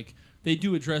 and like they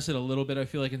do address it a little bit. I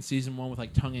feel like in season 1 with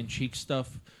like tongue-in-cheek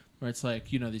stuff, where it's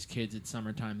like, you know, these kids, it's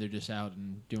summertime, they're just out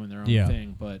and doing their own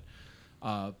thing. But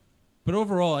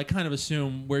overall, I kind of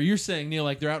assume where you're saying, Neil,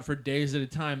 like they're out for days at a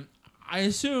time. I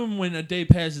assume when a day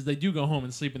passes, they do go home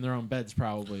and sleep in their own beds,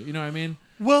 probably. You know what I mean?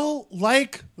 Well,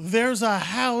 like there's a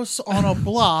house on a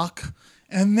block,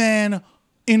 and then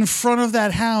in front of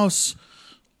that house,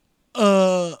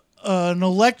 an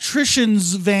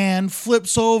electrician's van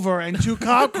flips over and 2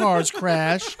 cop cars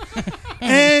crash,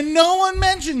 and no one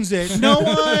mentions it. No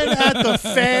one at the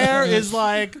fair is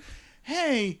like,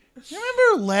 hey, you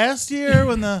remember last year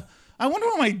when I wonder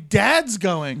where my dad's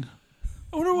going.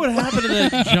 I wonder what happened to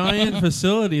that giant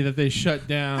facility that they shut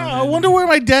down. I wonder where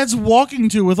my dad's walking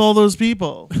to with all those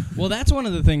people. Well, that's one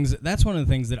of the things. That's one of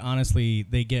the things that honestly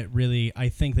I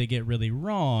think they get really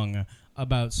wrong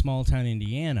about small town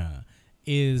Indiana,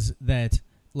 is that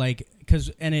like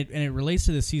and it relates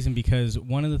to this season because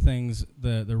one of the things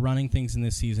the running things in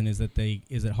this season is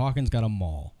that Hawkins got a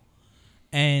mall,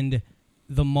 and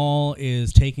the mall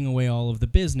is taking away all of the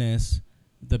business.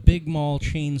 The big mall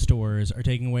chain stores are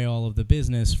taking away all of the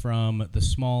business from the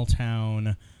small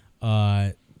town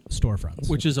storefronts,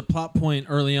 which is a plot point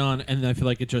early on, and I feel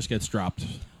like it just gets dropped.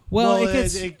 Well,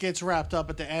 it gets wrapped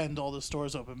up at the end. All the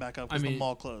stores open back up because the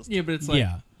mall closed. Yeah, but it's like,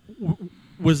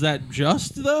 was that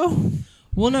just though?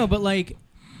 Well, no, but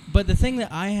the thing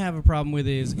that I have a problem with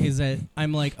is that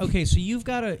I'm like, okay, so you've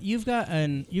got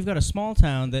a small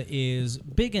town that is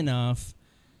big enough.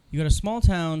 You got a small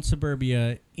town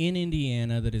suburbia in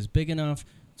Indiana that is big enough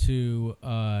to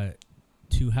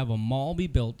have a mall be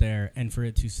built there and for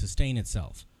it to sustain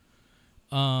itself.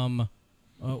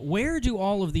 Where do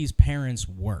all of these parents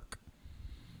work?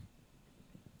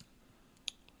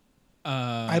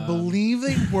 I believe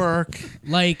they work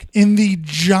like in the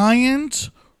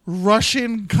giant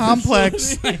Russian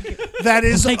complex that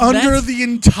is under the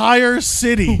entire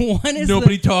city.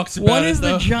 Nobody talks about it. One is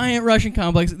the giant Russian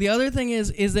complex. The other thing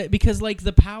is that because like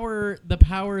the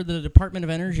Department of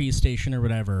Energy station or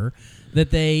whatever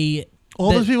that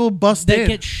those people bust in. That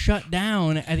get shut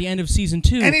down at the end of season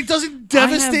 2. And it doesn't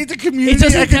devastate the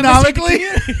community economically?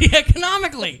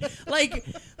 Economically.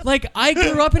 Like I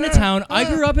grew up in a town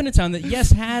that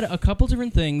yes had a couple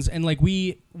different things, and like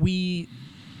we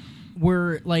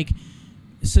were like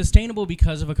sustainable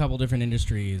because of a couple different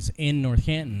industries in North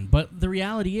Canton. But the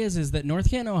reality is that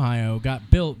North Canton, Ohio got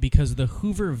built because the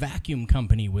Hoover Vacuum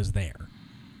Company was there.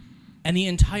 And the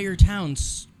entire town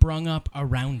sprung up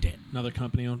around it. Another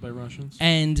company owned by Russians.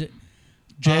 And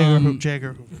Jager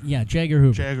Hoover. Yeah, Jager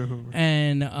Hoover. Jager Hoover.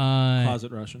 And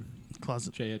Closet Russian.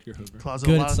 Closet. J. Edgar Hoover. Closet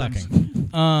good a lot at of sucking.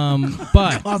 things.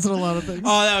 But Closet a lot of things.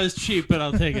 Oh, that was cheap, but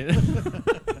I'll take it.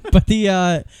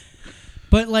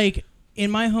 But like in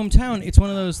my hometown, it's one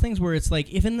of those things where it's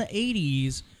like if in the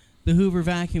 80s the Hoover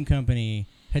Vacuum Company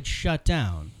had shut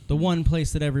down, the one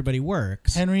place that everybody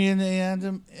works, Henry and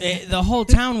Adam, the whole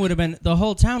town would have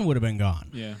been gone.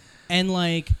 Yeah. And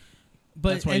like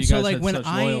but that's why and you so guys like had when such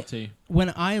loyalty.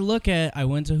 I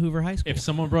went to Hoover High School. If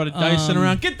someone brought a Dyson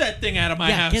around, get that thing out of my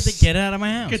house. Get it out of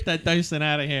my house. Get that Dyson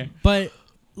out of here. But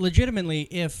legitimately,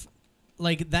 if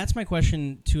like that's my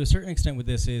question to a certain extent with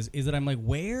this is that I'm like,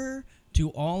 where do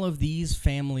all of these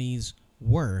families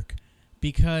work?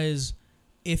 Because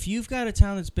if you've got a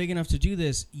town that's big enough to do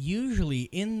this, usually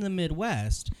in the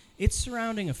Midwest, it's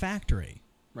surrounding a factory.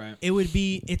 Right.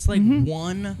 It's like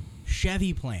one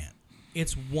Chevy plant.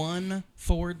 It's one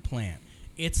Ford plant.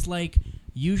 It's like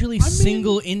usually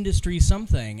single industry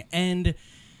something. And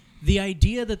the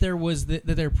idea that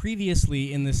there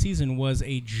previously in the season was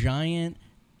a giant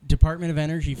Department of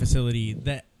Energy facility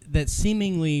that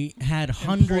seemingly had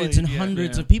hundreds and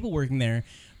hundreds of people working there.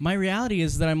 My reality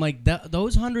is that I'm like,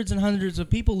 those hundreds and hundreds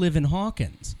of people live in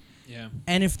Hawkins. Yeah.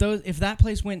 And if that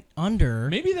place went under,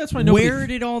 maybe that's why where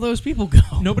did all those people go?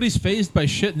 Nobody's fazed by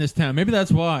shit in this town. Maybe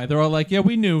that's why. They're all like, yeah,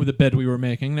 we knew the bed we were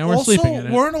making. Now we're sleeping in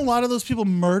it. Weren't a lot of those people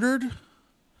murdered?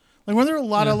 Like, weren't there a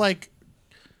lot of, like,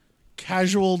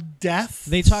 casual death?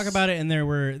 They talk about it, and there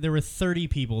were 30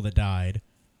 people that died.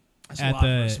 That's a lot for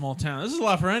a small town. This is a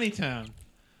lot for any town.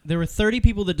 There were 30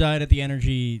 people that died at the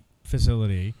energy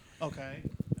facility. Okay.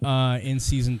 In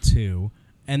season 2,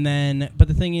 and then, but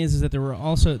the thing is that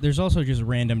there's also just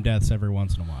random deaths every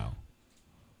once in a while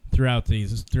throughout all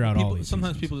these. Sometimes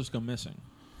seasons. people just go missing.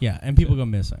 Yeah, and people go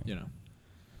missing. You know.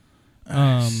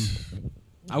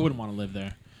 I wouldn't want to live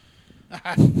there.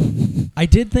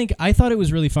 I thought it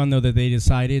was really fun though that they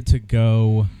decided to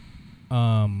go,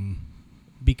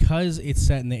 because it's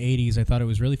set in the 80s. I thought it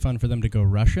was really fun for them to go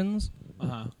Russians.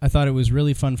 I thought it was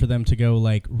really fun for them to go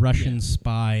like Russian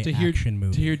spy action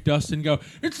movie. To hear Dustin go,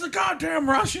 "It's the goddamn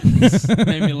Russians!"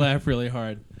 made me laugh really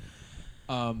hard.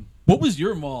 What was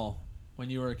your mall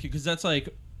when you were a kid? Because that's like,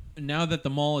 now that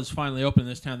the mall is finally open in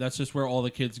this town, that's just where all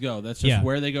the kids go. That's just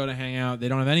where they go to hang out. They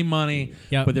don't have any money,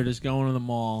 but they're just going to the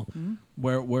mall. Mm-hmm.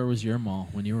 Where was your mall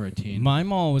when you were a teen? My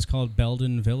mall was called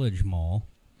Belden Village Mall.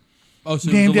 Oh,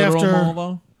 so it was a literal mall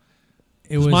though?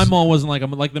 It was, my mall wasn't like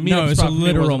the meetup. No, it was spot a for me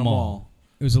literal wasn't a mall.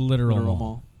 It was a literal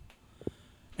mall.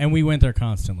 And we went there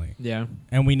constantly. Yeah.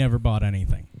 And we never bought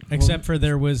anything. Except for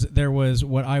there was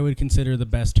what I would consider the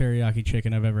best teriyaki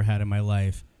chicken I've ever had in my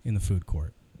life in the food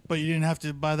court. But you didn't have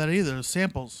to buy that either.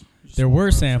 Samples. There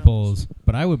were samples,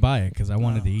 but I would buy it because I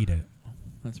wanted to eat it.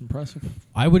 That's impressive.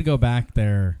 I would go back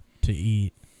there to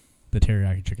eat the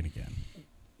teriyaki chicken again.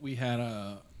 We had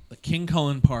the King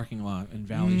Cullen parking lot in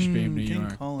Valley Stream, New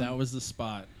York. Cullen. That was the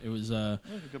spot. It was a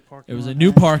good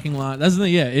new parking lot.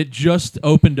 It just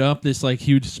opened up, this like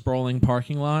huge sprawling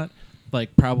parking lot,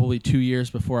 like probably 2 years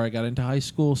before I got into high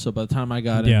school. So by the time I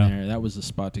got in there, that was the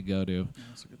spot to go to.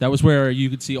 That was where you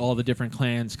could see all the different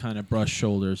clans kind of brush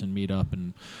shoulders and meet up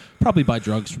and probably buy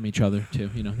drugs from each other too.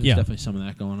 You know, there's definitely some of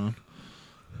that going on.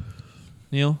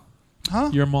 Neil?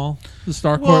 Huh? Your mall? The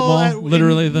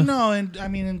Starcourt Mall?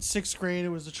 In sixth grade, it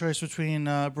was the choice between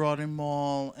Broadway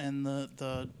Mall and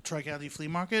the Tri-County Flea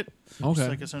Market. Which is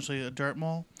like essentially a dirt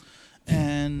mall.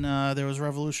 And there was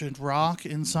Revolution Rock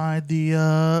inside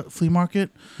the flea market.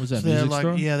 Was that so music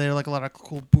store? Yeah, they had like a lot of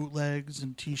cool bootlegs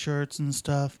and T-shirts and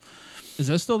stuff. Is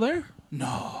that still there? No.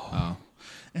 Oh.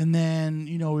 And then,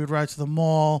 we would ride to the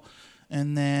mall.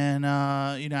 And then,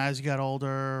 as you got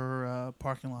older,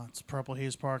 parking lots. Purple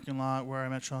Haze parking lot where I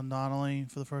met Sean Donnelly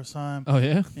for the first time. Oh,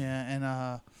 yeah? Yeah,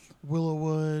 and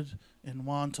Willowwood and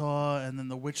Wantagh, and then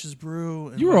the Witch's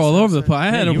Brew. You were all over the place. I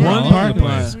had one parking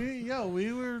lot.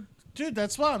 We were... Dude,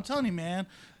 that's why I'm telling you, man.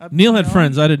 Neil had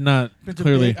friends. I did not,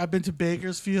 clearly. I've been to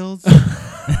Bakersfield.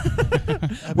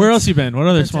 Where else you been? What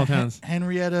other small towns?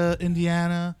 Henrietta,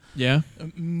 Indiana. Yeah.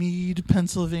 Meade,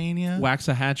 Pennsylvania.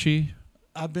 Waxahachie.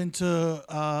 I've been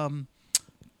to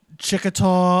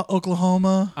Chickasaw,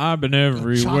 Oklahoma. I've been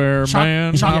everywhere,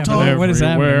 man. Choctaw. I've been what is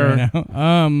happening right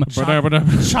now?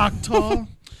 Choctaw.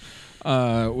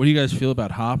 What do you guys feel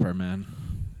about Hopper, man?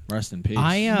 Rest in peace. Nah,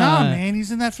 man,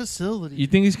 he's in that facility. You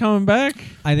think he's coming back?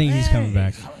 I think he's coming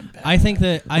back. I think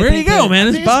that. Where'd he go, man?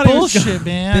 His body was bullshit,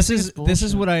 man. This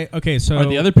is what I. Okay, so are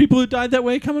the other people who died that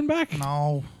way coming back?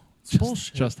 No. It's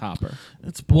bullshit. Just Hopper.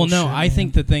 It's bullshit. Well, no, I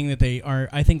think the thing that they are.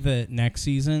 I think that next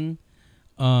season,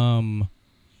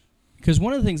 because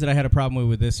one of the things that I had a problem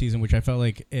with this season, which I felt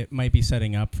like it might be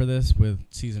setting up for this with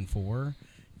season 4,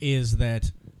 is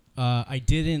that I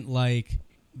didn't like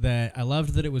that. I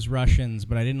loved that it was Russians,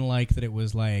 but I didn't like that it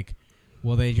was like,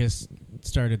 well, they just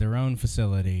started their own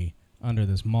facility under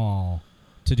this mall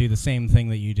to do the same thing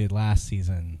that you did last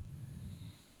season.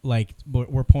 Like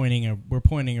we're pointing a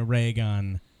ray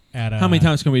gun. How many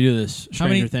times can we do this?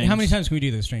 Stranger Things. How many times can we do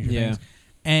this? Stranger Things.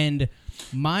 And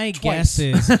my Twice. guess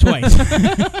is twice,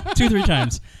 2-3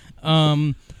 times.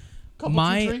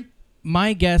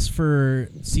 My guess for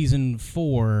season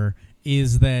 4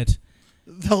 is that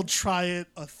they'll try it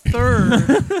a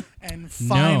third and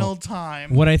final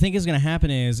time. What I think is going to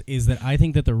happen is that I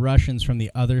think that the Russians from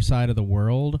the other side of the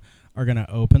world are going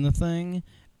to open the thing,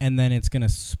 and then it's going to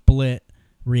split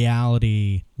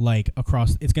reality, like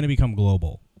across. It's going to become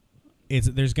global.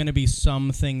 There's going to be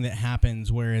something that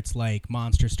happens where it's like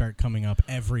monsters start coming up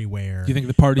everywhere. Do you think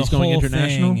the party's the going whole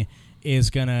international? Thing is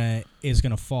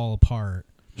gonna fall apart.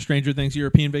 Stranger Things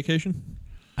European Vacation?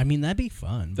 I mean, that'd be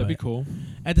fun. That'd be but cool.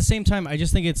 At the same time, I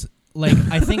just think it's like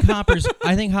I think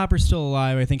Hopper's still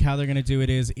alive. I think how they're gonna do it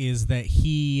is that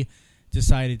he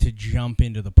decided to jump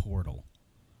into the portal.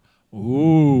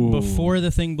 Ooh. Before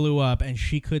the thing blew up and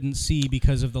she couldn't see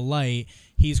because of the light,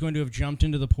 he's going to have jumped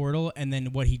into the portal, and then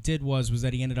what he did was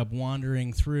that he ended up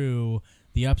wandering through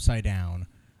the Upside Down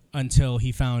until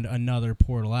he found another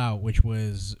portal out, which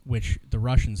the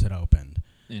Russians had opened.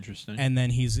 Interesting. And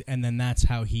then that's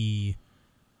how he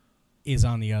is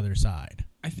on the other side.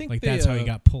 I think that's how he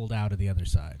got pulled out of the other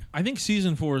side. I think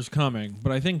season 4 is coming,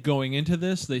 but I think going into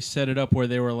this, they set it up where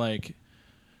they were like,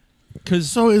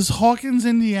 So is Hawkins,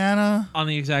 Indiana? on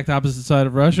the exact opposite side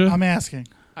of Russia. I'm asking.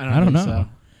 I don't know.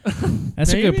 So.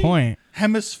 That's a good Maybe? point.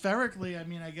 Hemispherically, I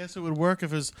mean, I guess it would work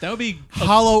if it's That would be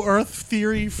Hollow Earth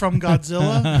theory from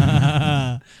Godzilla.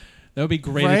 that would be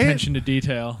great Right? attention to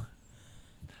detail.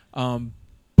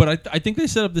 But I think they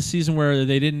set up the season where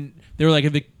they were like,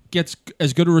 if it gets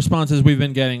as good a response as we've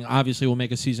been getting, obviously we'll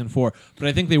make a season 4. But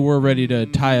I think they were ready to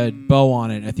tie a bow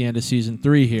on it at the end of season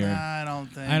 3 here. I don't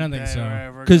think they so.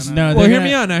 so. Because No, well, they're hear gonna-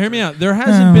 me out now. Hear me out.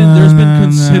 There's been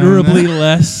considerably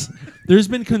less. There's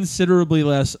been considerably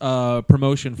less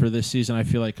promotion for this season, I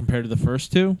feel like, compared to the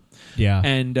first two. Yeah.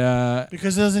 And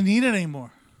because it doesn't need it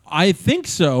anymore. I think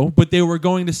so, but they were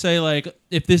going to say, like,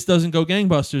 if this doesn't go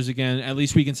gangbusters again, at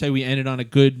least we can say we ended on a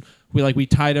good. We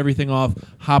tied everything off.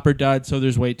 Hopper died, so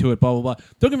there's weight to it. Blah blah blah.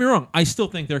 Don't get me wrong. I still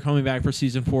think they're coming back for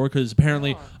season 4 because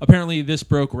apparently this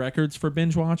broke records for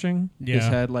binge watching. Yeah. This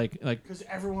had like Because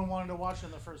everyone wanted to watch it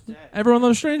on the first day. everyone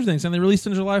loves Stranger Things, and they released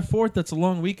on July 4th. That's a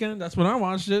long weekend. That's when I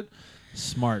watched it.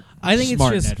 Smart. I think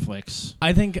Smart it's just Netflix.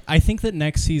 I think that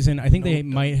next season, they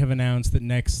might have announced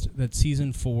that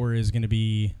season 4 is going to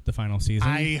be the final season.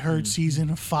 I heard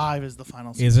season 5 is the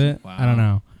final season. Is it? Wow. I don't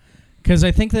know. Because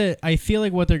I feel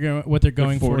like what they're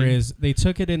going for 40. is they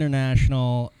took it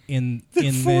international in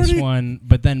They're this 40. one,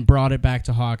 but then brought it back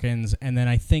to Hawkins, and then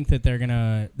I think that they're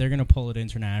gonna pull it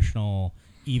international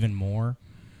even more.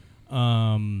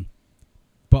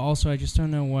 But also I just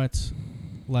don't know what's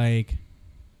like.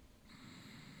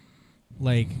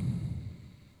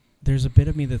 There's a bit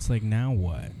of me that's like, now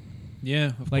what? Yeah,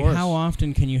 of Like, course. how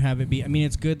often can you have it be? I mean,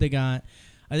 it's good I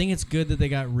think it's good that they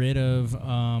got rid of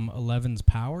Eleven's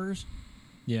powers,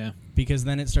 Yeah. because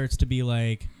then it starts to be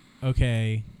like,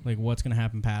 okay, like what's going to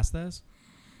happen past this?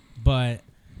 But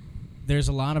there's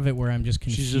a lot of it where I'm just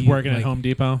confused. She's just working at Home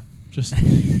Depot, just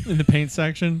in the paint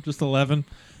section, just 11.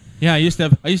 Yeah, I used to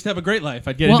have a great life.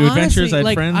 I'd get into adventures. Honestly, I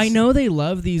had friends. I know they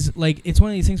love these. Like, it's one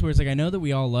of these things where it's like, I know that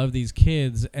we all love these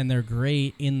kids and they're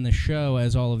great in the show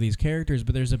as all of these characters,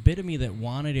 but there's a bit of me that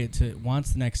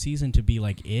wants the next season to be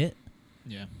like it.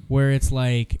 Yeah. Where it's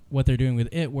like what they're doing with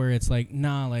it, where it's like,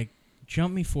 nah, like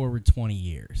jump me forward 20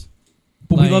 years.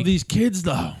 But Like- we love these kids,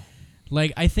 though.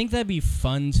 Like, I think that'd be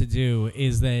fun to do.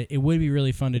 Is that it would be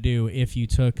really fun to do if you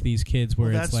took these kids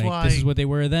where Well, it's that's like, why this is what they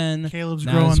were then, Caleb's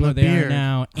now growing this is the what they are beard.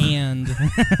 now, and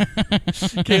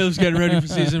Caleb's getting ready for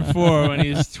season 4 when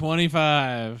he's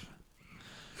 25.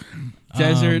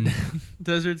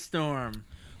 Desert Storm.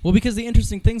 well, because the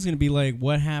interesting thing's going to be like,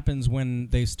 what happens when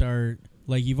they start?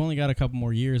 Like, you've only got a couple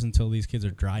more years until these kids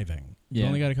are driving. You've Yeah.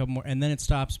 only got a couple more, and then it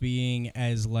stops being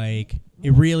as like it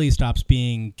really stops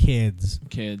being kids.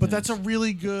 Kids. But that's a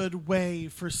really good way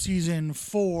for season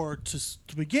 4 to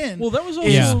begin. Well, that was also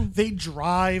is Yeah. they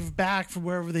drive back from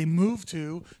wherever they moved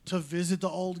to visit the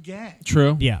old gang.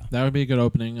 true. Yeah. That would be a good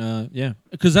opening. Yeah.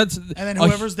 Because that's And then a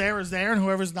whoever's there is there, and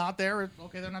whoever's not there,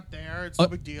 okay, they're not there. It's no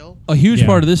big deal. a huge Yeah.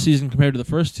 part of this season compared to the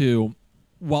first two.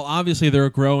 While obviously they're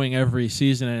growing every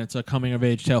season and it's a coming of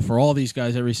age tale for all these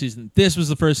guys every season, this was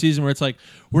the first season where it's like,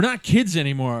 we're not kids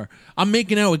anymore. I'm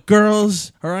making out with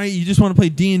girls, all right? You just want to play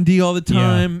D&D all the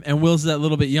time. And Will's that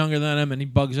little bit younger than him, and he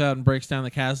bugs out and breaks down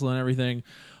the castle and everything.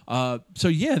 So,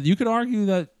 yeah, you could argue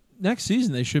that next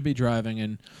season they should be driving.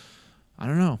 And I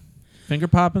don't know. Finger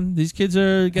popping. These kids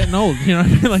are getting old. You know what I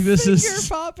mean? Like, this is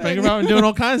finger popping, doing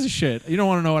all kinds of shit. You don't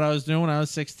want to know what I was doing when I was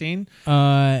 16.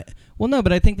 Well, no,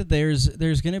 but I think that there's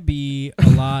going to be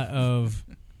a lot of.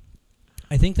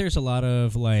 I think there's a lot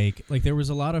of like there was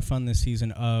a lot of fun this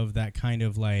season of that kind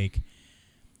of like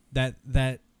that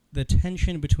the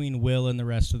tension between Will and the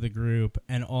rest of the group,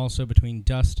 and also between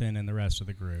Dustin and the rest of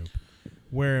the group,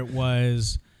 where it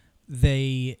was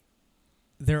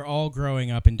they're all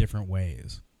growing up in different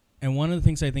ways. And one of the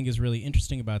things I think is really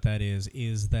interesting about that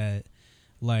is that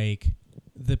like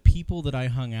the people that I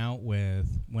hung out with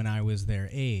when I was their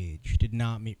age did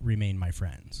not remain my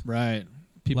friends. Right.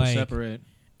 People Like, separate.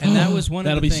 And that was one of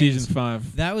That'll the be things, season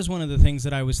 5. That was one of the things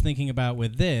that I was thinking about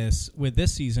with this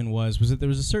season was that there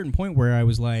was a certain point where I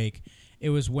was like, it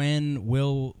was when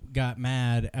Will got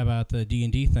mad about the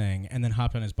D&D thing and then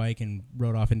hopped on his bike and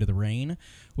rode off into the rain,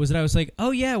 was that I was like,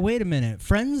 oh yeah, wait a minute.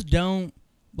 Friends don't,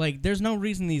 like, there's no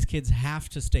reason these kids have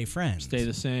to stay friends. Stay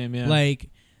the same, yeah.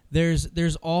 Like, there's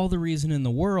all the reason in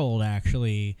the world,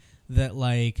 actually, that,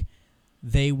 like,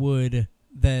 they would,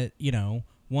 that, you know,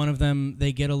 one of them,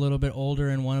 they get a little bit older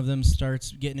and one of them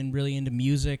starts getting really into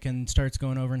music and starts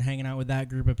going over and hanging out with that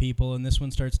group of people, and this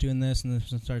one starts doing this and this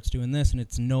one starts doing this, and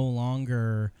it's no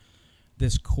longer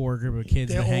this core group of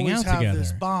kids that hang out together.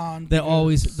 This bond. They'll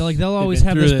always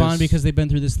have this bond this. because they've been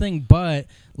through this thing, but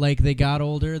like they got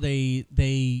older, they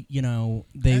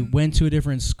went to a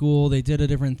different school, they did a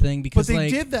different thing because But they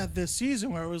did that this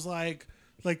season where it was like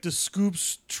the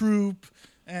Scoops troop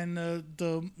and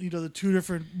the two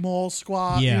different mall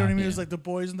squad. You know what I mean? Yeah. It was like the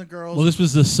boys and the girls. Well, this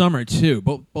was the summer, too.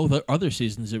 Both other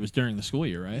seasons, it was during the school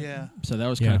year, right? Yeah. So that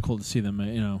was kind of cool to see them,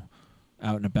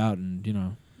 out and about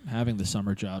and, having the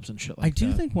summer jobs and shit like that. I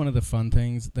do think one of the fun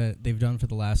things that they've done for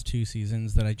the last 2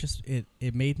 seasons that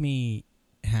it made me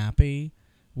happy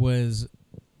was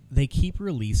they keep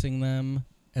releasing them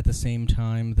at the same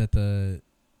time that the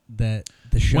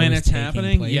show when is it's taking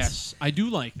happening, place. yes, I do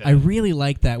like that. I really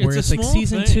like that. Where It's it's a like small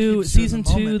season thing. two, Keeps you in season the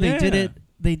 2, moment.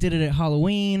 they did it at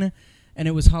Halloween, and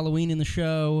it was Halloween in the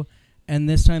show, and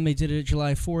this time they did it at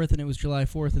July 4th, and it was July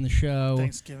 4th in the show,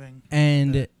 Thanksgiving.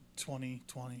 and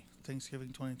 2020. Thanksgiving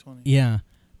 2020. yeah,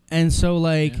 and so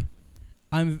like. Yeah.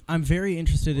 I'm very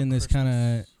interested in this kind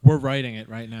of. We're writing it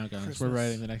right now, guys. Christmas. We're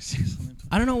writing the next season.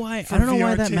 I don't know why. For I don't know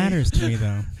why that VRT. matters to me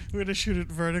though. We're going to shoot it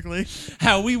vertically.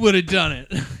 How we would have done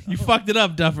it. You fucked it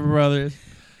up, Duffer Brothers.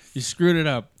 You screwed it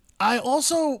up. I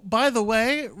also, by the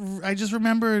way, I just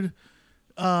remembered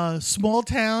small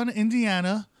town,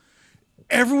 Indiana.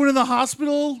 Everyone in the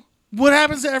hospital. What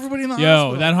happens to everybody in the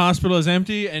hospital? That hospital is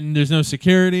empty and there's no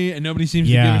security and nobody seems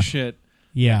to Yeah. give a shit.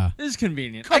 Yeah. This is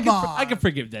convenient. Come on. I can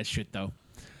forgive that shit though.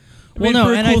 Well, made no,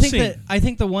 for a and cool I think scene.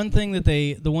 that the one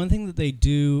thing that they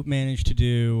do manage to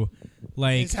do,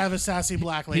 like Let's have a sassy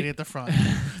black lady at the front.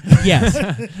 yes,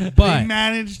 They but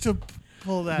managed to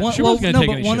pull that. She wasn't gonna take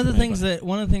but any one shit of the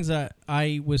from things that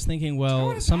I was thinking,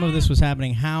 well, some of this was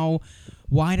happening.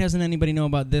 Why doesn't anybody know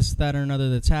about this, that, or another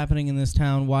that's happening in this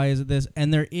town? Why is it this?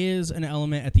 And there is an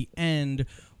element at the end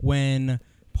when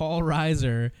Paul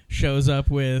Reiser shows up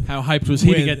with How hyped was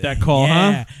he to get that call,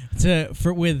 huh?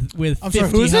 with I'm 50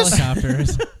 sorry, who is this?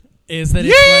 helicopters. Is that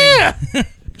Yeah! it's like,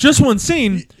 Just one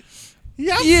scene.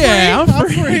 Yeah, I'm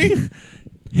free.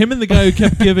 Him and the guy who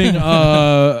kept giving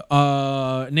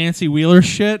Nancy Wheeler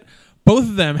shit. Both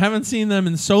of them, haven't seen them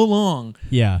in so long.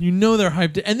 yeah. You know they're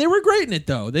hyped, and they were great in it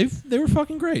though. They were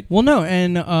fucking great. Well, no,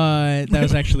 and that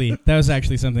was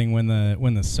actually something when the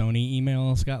Sony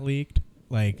emails got leaked,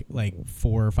 like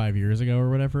 4 or 5 years ago or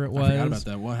whatever it was. I forgot about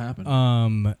that. What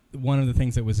happened? One of the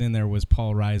things that was in there was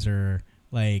Paul Reiser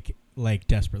like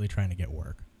desperately trying to get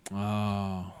work,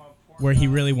 Oh, where he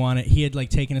really wanted. He had like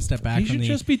taken a step back he from should the.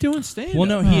 just be doing stand. Well,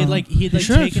 no, he had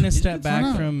should. taken a He's step good back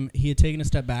for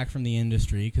now. from the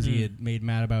industry because he had made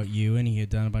Mad About You and he had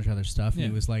done a bunch of other stuff. And Yeah.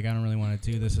 he was like, I don't really want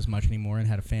to do this as much anymore, and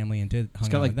had a family and hung He's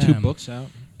got out like with 2 them. books out.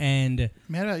 And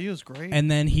Mad About You is great. and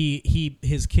then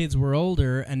his kids were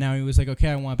older, and now he was like, okay,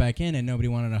 I want back in, and nobody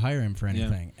wanted to hire him for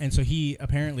anything. And so he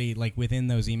apparently, like within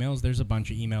those emails, there's a bunch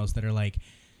of emails that are like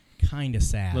kind of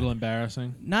sad. A little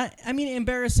embarrassing.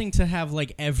 Embarrassing to have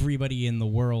like everybody in the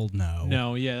world know.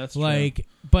 No, yeah, that's Like, true.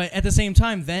 but at the same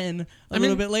time, then a I little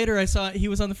mean- bit later, I saw he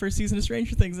was on the first season of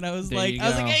Stranger Things, and I was There like, you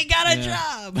hey, go. he got a Yeah.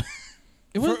 job.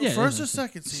 It was First yeah, or it was-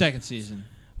 second season? Second season.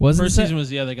 Was First season was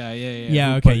the other guy. Yeah.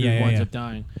 Yeah, Who- okay, but who yeah, winds yeah. up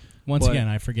dying. Once but- again,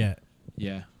 I forget.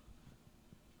 Yeah.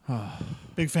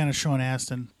 Big fan of Sean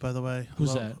Astin, by the way.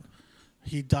 Who's Love- that?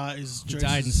 He dies. He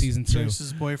died in season 2.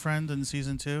 Joyce's boyfriend in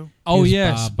season 2. Oh Here's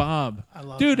yes, Bob. I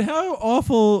love Dude, him. how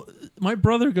awful! My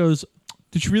brother goes,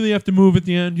 "Did she really have to move at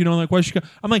the end? Like why she?"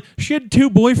 I'm like, she had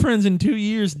 2 boyfriends in 2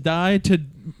 years die to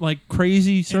like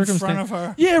crazy in circumstances. front of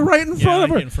her, Yeah, right in front of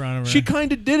her. in front of her. She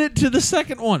kind of did it to the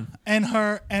second one. and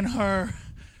her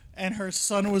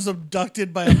son was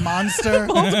abducted by a monster.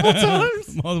 Multiple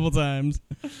times. multiple times.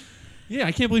 Yeah,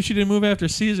 I can't believe she didn't move after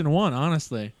season 1.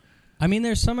 Honestly, I mean,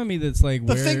 there's some of me that's like,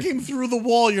 The where thinking through the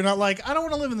wall. You're not like, I don't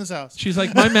want to live in this house. she's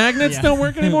like, my magnets Yeah. don't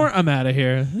work anymore. I'm out of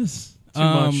here. This is too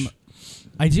much.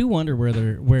 I do wonder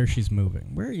where she's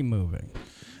moving. Where are you moving?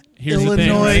 Here's the thing.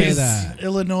 Illinois. Say that.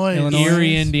 Illinois.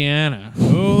 Erie, Indiana.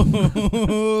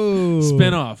 Oh.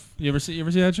 Spin-off. You ever see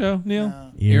that show, Neil?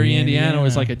 No. Erie, Indiana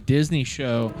was like a Disney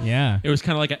show. Yeah. It was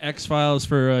kind of like an X-Files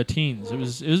for teens. It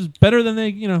was better than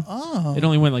they, Oh. It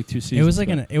only went like 2 seasons. It was like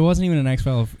but- it wasn't even an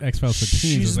X-Files for teens. It was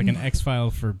She's like an X-File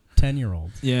for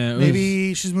 10-year-olds. Yeah. It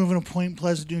Maybe she's moving to Point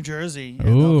Pleasant, New Jersey, and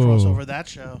Ooh. they'll cross over that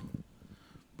show.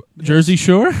 was Jersey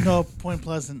Shore? No, Point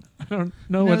Pleasant. I don't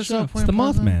know You what never saw show. Point It's the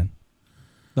Pleasant? Mothman.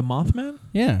 The Mothman?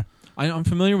 Yeah. I'm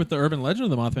familiar with the urban legend of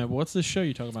the Mothman, but what's this show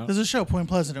you talking about? There's a show, Point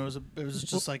Pleasant. It was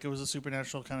just like it was a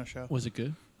supernatural kind of show. Was it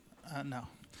good? No.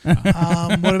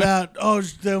 What about?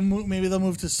 Maybe they'll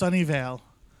move to Sunnyvale.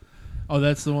 Oh,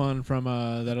 that's the one from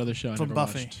that other show I From never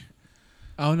Buffy. watched.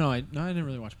 Oh no, I didn't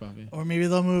really watch Buffy. Or maybe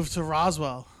they'll move to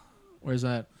Roswell Where's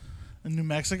that? in New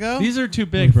Mexico. These are too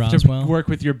big With to Roswell? work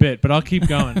with your bit, but I'll keep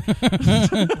going.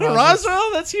 Roswell,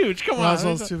 that's huge. Come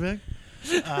Roswell's on. too big.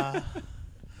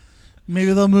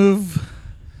 Maybe they'll move.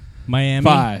 Miami.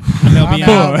 5. They'll be I'm out,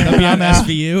 on, man. they'll be on I'm out.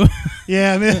 SVU.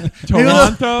 Yeah, maybe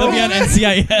Toronto. They'll be on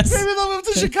NCIS. maybe they'll move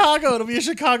to Chicago. It'll be a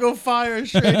Chicago Fire,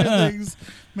 Stranger Things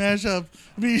mashup.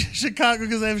 It'll be Chicago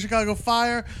because they have Chicago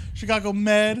Fire, Chicago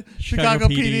Med, Chicago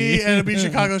PD, and it'll be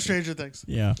Chicago Stranger Things.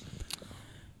 Yeah.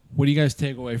 What do you guys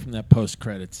take away from that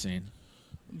post-credit scene?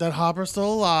 That Hopper's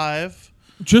still alive.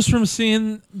 Just from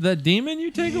seeing the demon,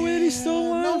 you take away that he's still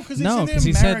alive? No, because No, because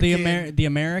he said the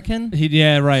American.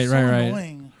 Yeah, right.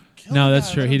 Annoying. Kill No, the that's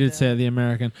guy, true. let He him did down. say the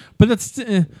American, but that's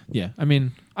yeah. I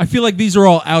mean, I feel like these are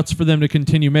all outs for them to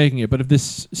continue making it. But if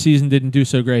this season didn't do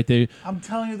so great, they I'm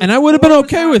telling you, And I would have been fourth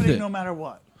is okay with happening it. no matter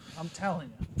what. I'm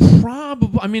telling you.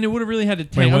 probably. I mean, it would have really had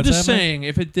to. Wait, I'm what's just happening? saying,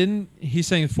 if it didn't, he's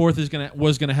saying fourth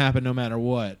was gonna happen no matter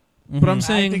what. But I'm I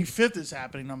saying think fifth is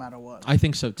happening no matter what. I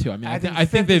think so too. I mean, I think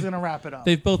fifth is they've going to wrap it up.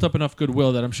 they've built up enough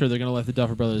goodwill that I'm sure they're going to let the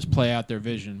Duffer Brothers play out their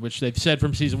vision, which they've said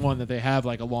from season 1 that they have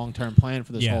like a long-term plan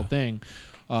for this Yeah. whole thing.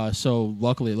 So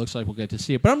luckily, it looks like we'll get to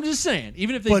see it. But I'm just saying,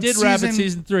 even if they But did wrap it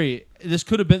season 3, this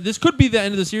could be the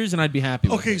end of the series, and I'd be happy.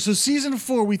 with Okay, it. so season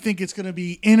 4, we think it's going to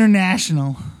be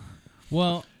international.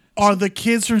 Well, Are the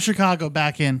kids from Chicago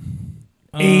back in?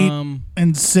 8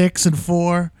 and 6 and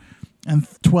 4 and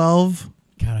 12,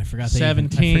 God, I forgot.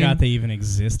 17. I forgot they even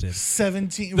existed.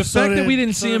 17. The fact that we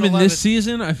didn't see them in this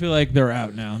season, I feel like they're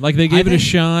out now. Like they gave it a think-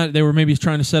 shot. They were maybe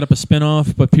trying to set up a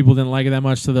spin-off, but people didn't like it that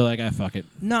much, so they're like, fuck it.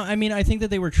 No, I mean, I think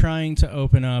that they were trying to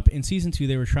open up in season 2.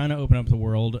 They were trying to open up the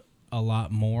world a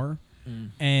lot more,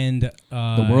 and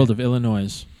The world of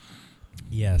Illinois.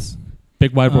 Yes,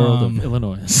 Big wide world Um, of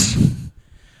Illinois.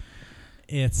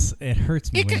 it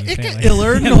hurts me when you say it like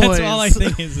Illinois. That's all I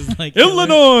think is like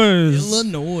Illinois.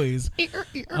 Illinois.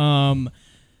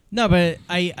 No, but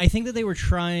I think that they were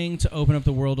trying to open up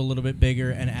the world a little bit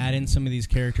bigger and add in some of these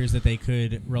characters that they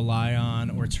could rely on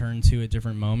or turn to at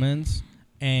different moments,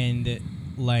 and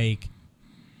like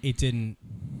it didn't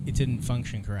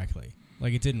function correctly.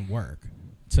 Like it didn't work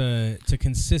to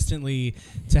consistently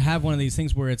to have one of these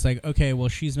things where it's like, okay, well,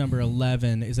 she's number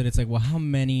 11. Is that it's like, well, how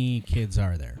many kids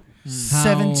are there?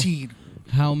 17.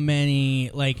 How many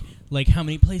like how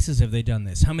many places have they done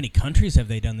this? How many countries have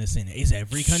they done this in? Is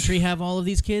every country have all of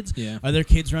these kids? Yeah. Are there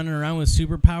kids running around with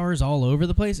superpowers all over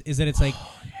the place? Is that it's like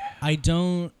I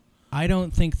don't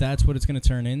think that's what it's going to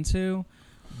turn into.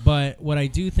 But what I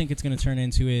do think it's going to turn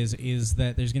into is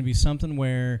that there's going to be something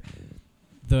where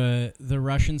the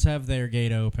Russians have their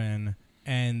gate open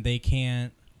and they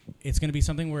can't. It's going to be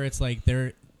something where it's like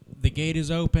the gate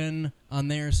is open on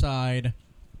their side.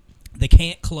 They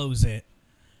can't close it,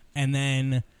 and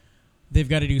then they've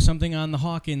got to do something on the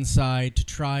Hawkins side to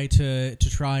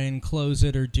try and close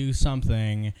it or do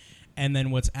something. And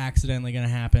then what's accidentally going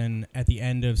to happen at the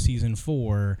end of season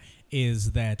 4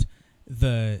 is that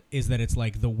it's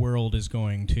like the world is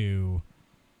going to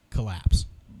collapse.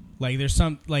 Like there's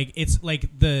some it's like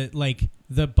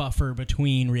the buffer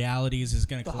between realities is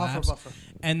going to collapse. Buffer.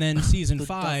 And then season The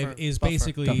 5 buffer. is Buffer.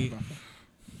 basically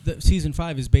season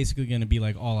 5 is basically going to be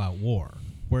like all out war,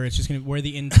 where it's just going to where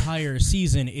the entire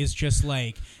season is just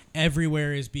like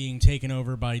everywhere is being taken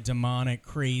over by demonic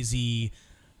crazy.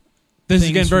 This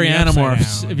is things getting very from the upside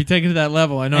Animorphs. down. If you take it to that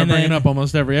level, I know And I bring it then- up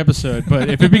almost every episode, but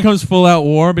if it becomes full out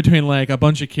war between like a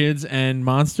bunch of kids and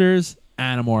monsters,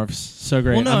 Animorphs, so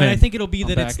great. Well, no, I'm and in. I think it'll be I'm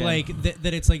that it's back in. like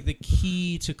that it's like the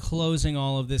key to closing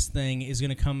all of this thing is going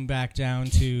to come back down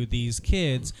to these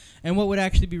kids. And what would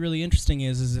actually be really interesting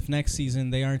is if next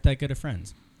season they aren't that good of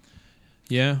friends.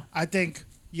 Yeah. I think,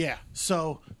 yeah.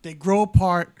 So they grow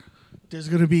apart. There's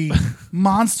going to be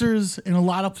monsters in a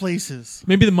lot of places.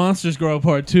 Maybe the monsters grow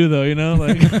apart too, though. You know,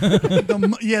 like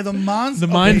The monster.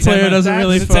 The mind flayer doesn't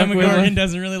really fuck with Demogorgon him.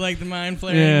 doesn't really like the mind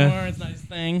flayer Yeah. anymore. It's not his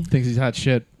thing. thinks he's hot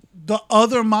shit. the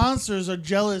other monsters are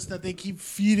jealous that they keep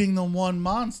feeding the one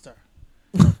monster,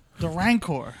 the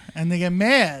Rancor, and they get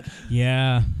mad.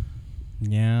 Yeah.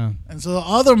 Yeah. And so the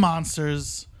other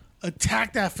monsters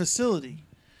attack that facility,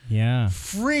 Yeah.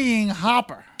 freeing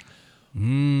Hopper.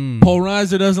 Paul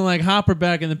Reiser doesn't like Hopper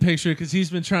back in the picture because he's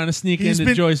been trying to sneak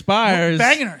into Joyce Byers.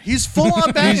 Banging her. He's full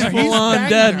on banging He's her. full on banging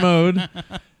dead her. mode.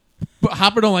 But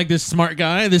Hopper don't like this smart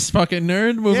guy, this fucking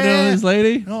nerd moving on his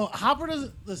lady. No, Hopper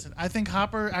doesn't. Listen, I think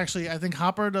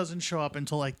Hopper doesn't show up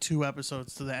until like 2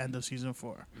 episodes to the end of season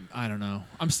 4. I don't know.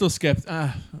 I'm still skeptical.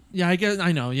 Yeah, I guess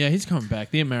I know. Yeah, he's coming back.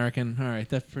 The American. All right,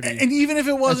 that's pretty. And even if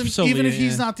it wasn't, so even if weird,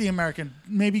 he's yeah. not the American,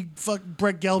 maybe fuck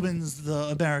Brett Gelman's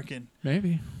the American.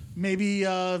 Maybe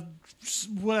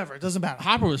Whatever. It doesn't matter.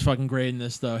 Hopper was fucking great in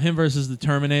this though. Him versus the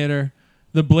Terminator.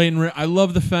 The blatant. I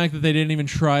love the fact that they didn't even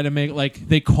try to make like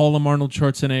they call him Arnold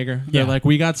Schwarzenegger. They're Yeah. like,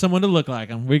 we got someone to look like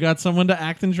him. We got someone to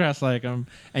act and dress like him,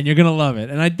 and you're gonna love it.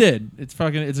 And I did. It's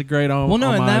fucking. It's a great. Well,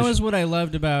 no, and that homage. was what I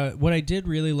loved about what I did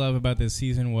really love about this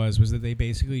season was that they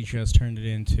basically just turned it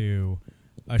into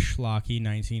a schlocky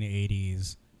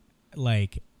 1980s,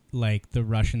 like the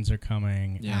Russians are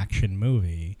coming action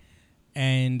movie,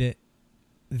 and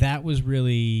that was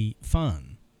really fun.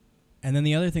 And then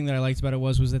the other thing that I liked about it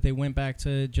was that they went back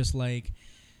to just like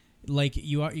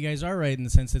you guys are right in the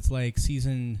sense it's like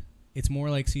it's more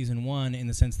like season 1 in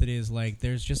the sense that it is like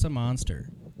there's just a monster.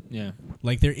 Yeah.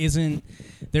 Like there isn't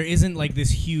like this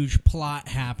huge plot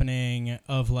happening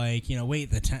of like, you know,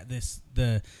 wait,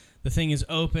 the thing is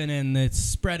open and it's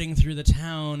spreading through the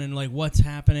town and like what's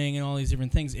happening and all these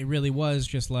different things. It really was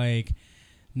just like,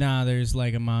 nah, there's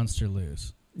like a monster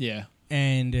loose. Yeah.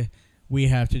 And we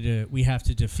have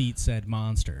to defeat said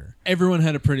monster. Everyone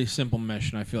had a pretty simple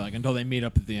mission, I feel like, until they meet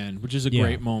up at the end, which is a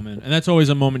great moment. And that's always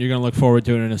a moment you're going to look forward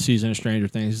to in a season of Stranger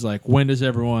Things. It's like, when does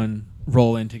everyone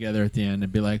roll in together at the end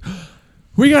and be like,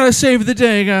 we got to save the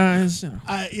day, guys? You know.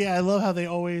 I love how they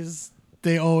always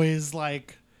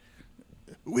like.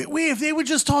 If they would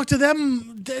just talk to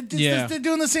them, they're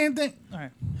doing the same thing. All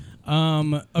right.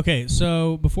 Okay,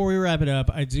 so before we wrap it up,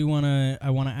 I want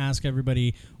to ask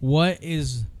everybody what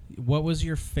was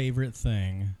your favorite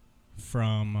thing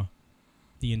from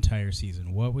the entire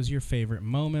season? What was your favorite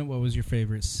moment? What was your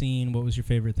favorite scene? What was your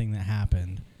favorite thing that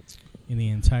happened in the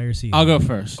entire season? I'll go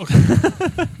first.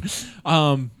 Okay.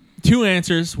 2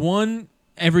 answers. One,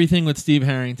 everything with Steve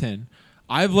Harrington.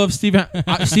 I've loved Steve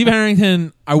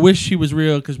Harrington. I wish he was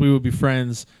real because we would be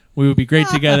friends. We would be great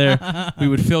together. We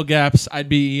would fill gaps. I'd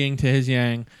be ying to his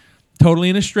yang. Totally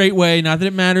in a straight way. Not that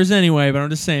it matters anyway, but I'm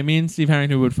just saying, me and Steve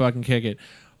Harrington would fucking kick it.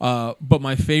 But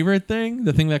my favorite thing,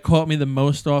 the thing that caught me the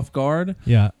most off guard,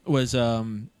 was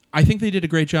I think they did a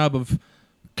great job of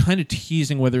kind of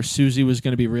teasing whether Susie was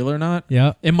going to be real or not.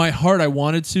 Yeah. In my heart, I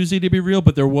wanted Susie to be real,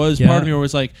 but there was part of me where it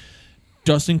was like,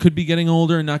 Dustin could be getting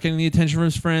older and not getting the attention from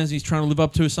his friends. He's trying to live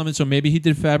up to something, so maybe he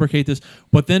did fabricate this.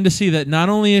 But then to see that not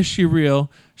only is she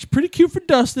real, she's pretty cute for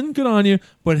Dustin, good on you,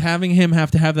 but having him have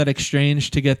to have that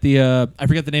exchange to get the, I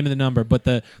forget the name of the number, but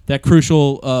that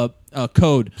crucial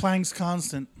code. Planck's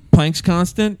constant. Planck's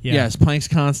constant? Yeah. Yes, Planck's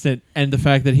constant. And the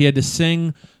fact that he had to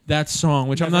sing that song,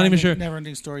 which I'm not even sure.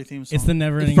 Never-ending story theme song. It's the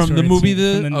Never-Ending From Story the movie,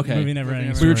 theme. the From okay. movie Never-Ending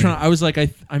We Story. were trying. I was like,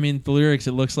 I mean, the lyrics.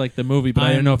 It looks like the movie, but I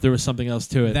didn't know if there was something else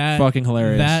to it. Fucking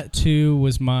hilarious. That too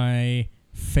was my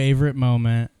favorite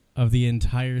moment of the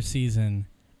entire season,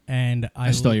 and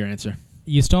I stole your answer.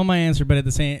 You stole my answer, but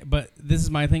this is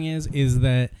my thing is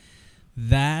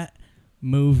that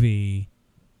movie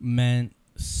meant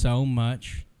so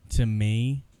much to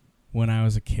me when I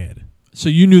was a kid. So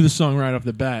you knew the song right off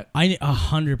the bat. I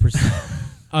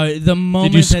 100%. The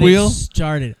moment Did you squeal? that it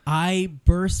started, I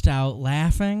burst out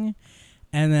laughing,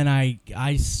 and then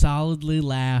I solidly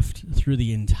laughed through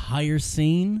the entire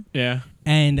scene. Yeah.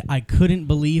 And I couldn't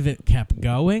believe it kept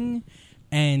going,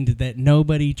 and that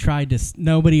nobody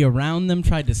around them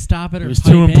tried to stop it. Or it was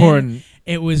too important.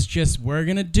 It was just, we're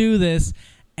gonna do this,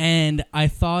 and I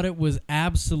thought it was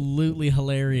absolutely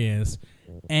hilarious.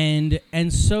 And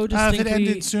so distinctly, if it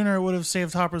ended sooner, it would have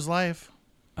saved Hopper's life.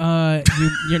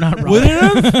 You're not wrong. Would it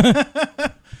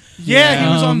have? Yeah,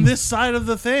 he was on this side of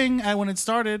the thing when it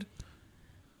started.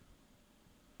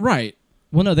 Right.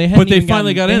 Well, no, they hadn't. But they even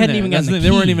finally gotten, got in they hadn't there. Even gotten the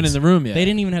They weren't keys. even in the room yet. They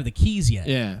didn't even have the keys yet.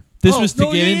 Yeah. This was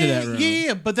to get into that room.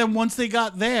 Yeah, but then once they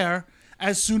got there,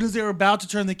 as soon as they were about to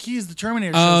turn the keys, the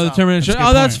Terminator shows Oh, the up. Terminator.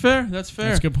 That's fair. That's fair.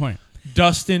 That's a good point.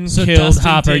 Dustin So killed Dustin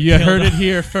Hopper. did You kill heard it Hopper.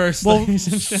 here first. Well, ladies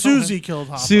and gentlemen. Susie killed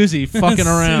Hopper. Susie fucking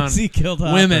around. Susie killed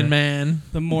Hopper. Women, man.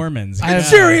 The Mormons. I'm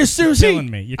serious, Susie. You're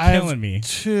killing me. You're I have killing me.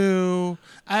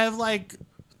 I have like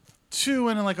 2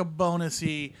 and like a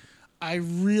bonusy. I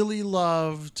really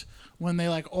loved when they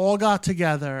like all got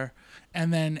together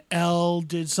and then Elle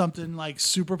did something like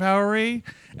superpowery,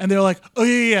 and they're like, oh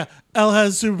yeah, Elle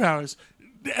has superpowers,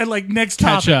 and like next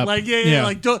Catch topic, up. like Yeah.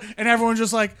 like don't, and everyone's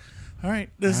just like, all right,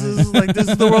 this is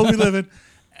the world we live in.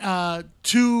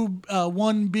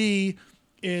 1B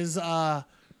is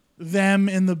them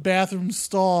in the bathroom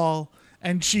stall,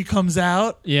 and she comes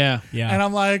out, Yeah. and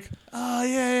I'm like, oh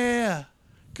yeah,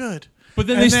 good. But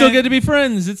then And they still get to be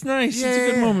friends. It's nice. It's a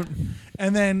good Yeah. moment.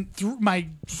 And then my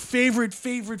favorite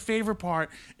part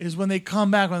is when they come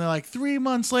back, when they're like 3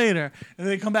 months later, and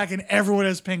they come back and everyone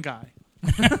has pink eye.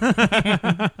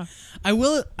 I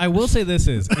will say this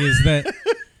is that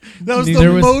That was There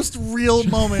the was- most real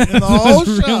moment in the that whole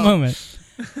was a show. real moment.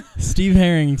 Steve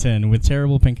Harrington with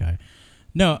terrible pink eye.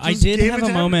 No, I Just did gave have it a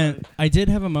to moment. everybody. I did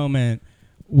have a moment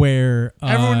where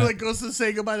Everyone like goes to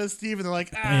say goodbye to Steve, and they're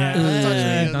like, Yeah. don't touch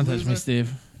me, you Don't touch me, loser."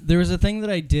 Steve. there was a thing that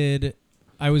I did.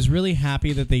 I was really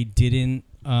happy that they didn't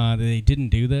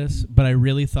do this, but I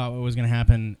really thought what was going to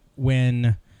happen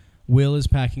when Will is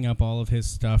packing up all of his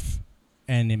stuff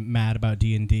and mad about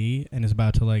D&D and is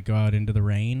about to like go out into the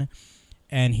rain,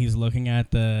 and he's looking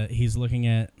at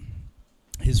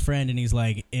his friend and he's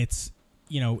like, it's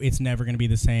never going to be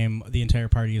the same. The entire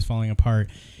party is falling apart,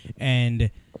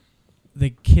 and the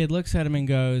kid looks at him and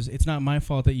goes, "It's not my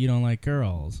fault that you don't like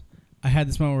girls." I had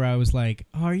this moment where I was like,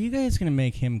 oh, are you guys going to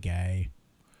make him gay?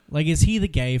 Like, is he the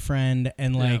gay friend?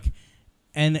 And like,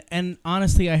 and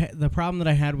honestly, the problem that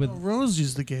I had with,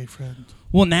 Rosie's the gay friend.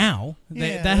 well, now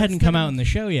Yeah, that hadn't that's come the- out in the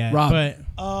show yet, Rob. but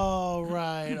Oh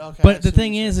right, okay. I but the see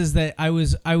thing what you're is that I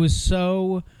was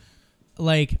so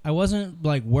like, I wasn't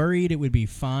like worried it would be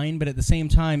fine, but at the same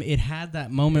time, it had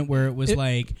that moment where it was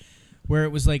like,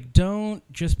 don't,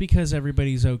 just because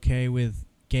everybody's okay with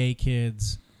gay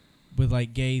kids, with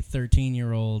like gay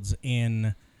 13-year-olds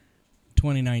in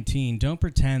 2019, don't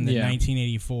pretend that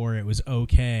 1984 it was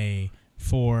okay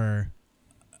for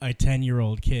a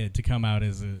 10-year-old kid to come out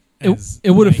as It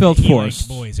would have like, felt he liked forced.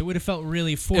 boys. It would have felt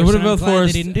really forced. It would have and I'm felt glad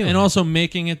forced, they didn't do and it. also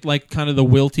making it like kind of the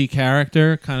wilty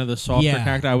character, kind of the softer Yeah.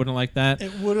 character. I wouldn't like that.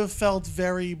 It would have felt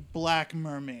very Black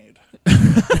Mermaid.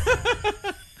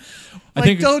 I Like,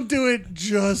 think don't do it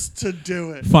just to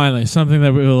do it. finally something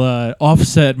that will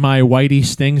offset my Whitey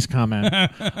Stings comment.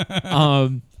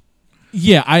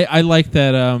 Yeah, I like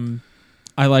that.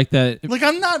 I like that. Like,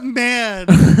 I'm not mad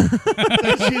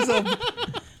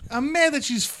that I'm mad that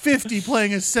she's 50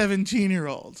 playing a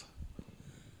 17-year-old.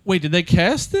 Wait, did they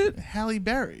cast it? Halle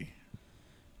Berry.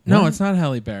 No, What? it's not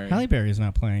Halle Berry. Halle Berry's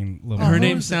not playing Little. Her who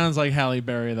name is it? sounds like Halle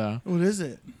Berry though. What is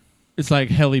it? It's like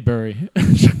Halle Berry.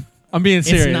 I'm being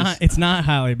serious. It's not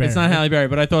Halle Berry. It's not Halle Berry,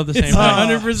 but I thought the same It's thing.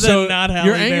 100% So not Halle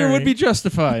your anger Berry. would be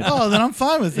justified. Oh, then I'm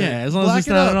fine with it. Yeah, as long as Black it's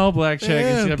it not up. an all black chick, Yeah,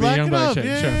 it's gonna be a black young it black up. chick.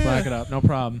 Yeah, Sure, yeah. black it up, no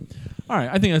problem. All right,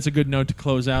 I think that's a good note to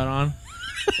close out on.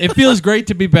 It feels great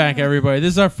to be back, everybody.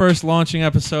 This is our first launching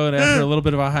episode after a little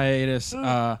bit of a hiatus.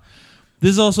 This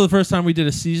is also the first time we did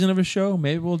a season of a show.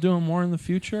 Maybe we'll do them more in the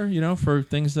future, for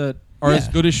things that are as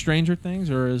Yeah. good as Stranger Things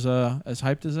or as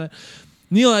hyped as that.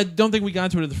 Neil, I don't think we got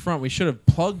to it at the front. We should have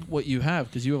plugged what you have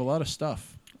because you have a lot of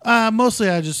stuff. Mostly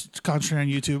I just concentrate on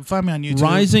YouTube. Find me on YouTube.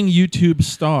 Rising YouTube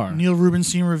star. Neil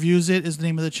Rubenstein Reviews It is the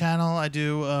name of the channel. I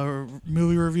do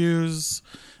movie reviews.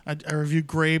 I review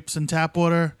grapes and tap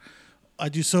water. I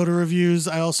do soda reviews.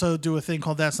 I also do a thing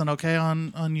called That's Not Okay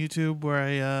on YouTube where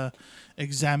I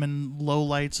examine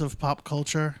lowlights of pop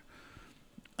culture,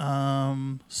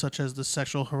 such as the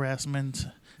sexual harassment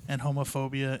and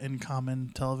homophobia in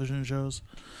common television shows.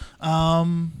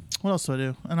 What else do I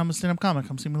do? And I'm a stand-up comic.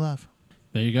 Come see me live.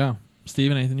 There you go.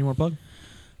 Steven, anything you want to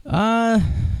plug?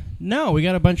 No, we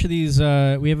got a bunch of these.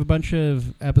 We have a bunch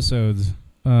of episodes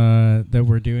that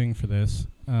we're doing for this.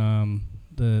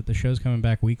 The show's coming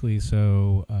back weekly,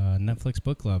 so Netflix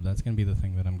Book Club. That's gonna be the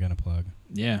thing that I'm gonna plug.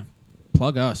 Yeah.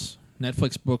 Plug us.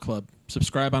 Netflix Book Club.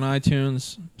 Subscribe on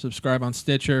iTunes. Subscribe on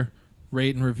Stitcher.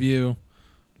 Rate and review.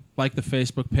 Like the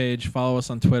Facebook page. Follow us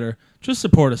on Twitter. Just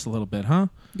support us a little bit, huh?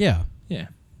 Yeah. Yeah.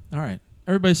 All right.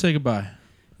 Everybody say goodbye.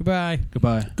 Goodbye.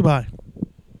 Goodbye. Goodbye.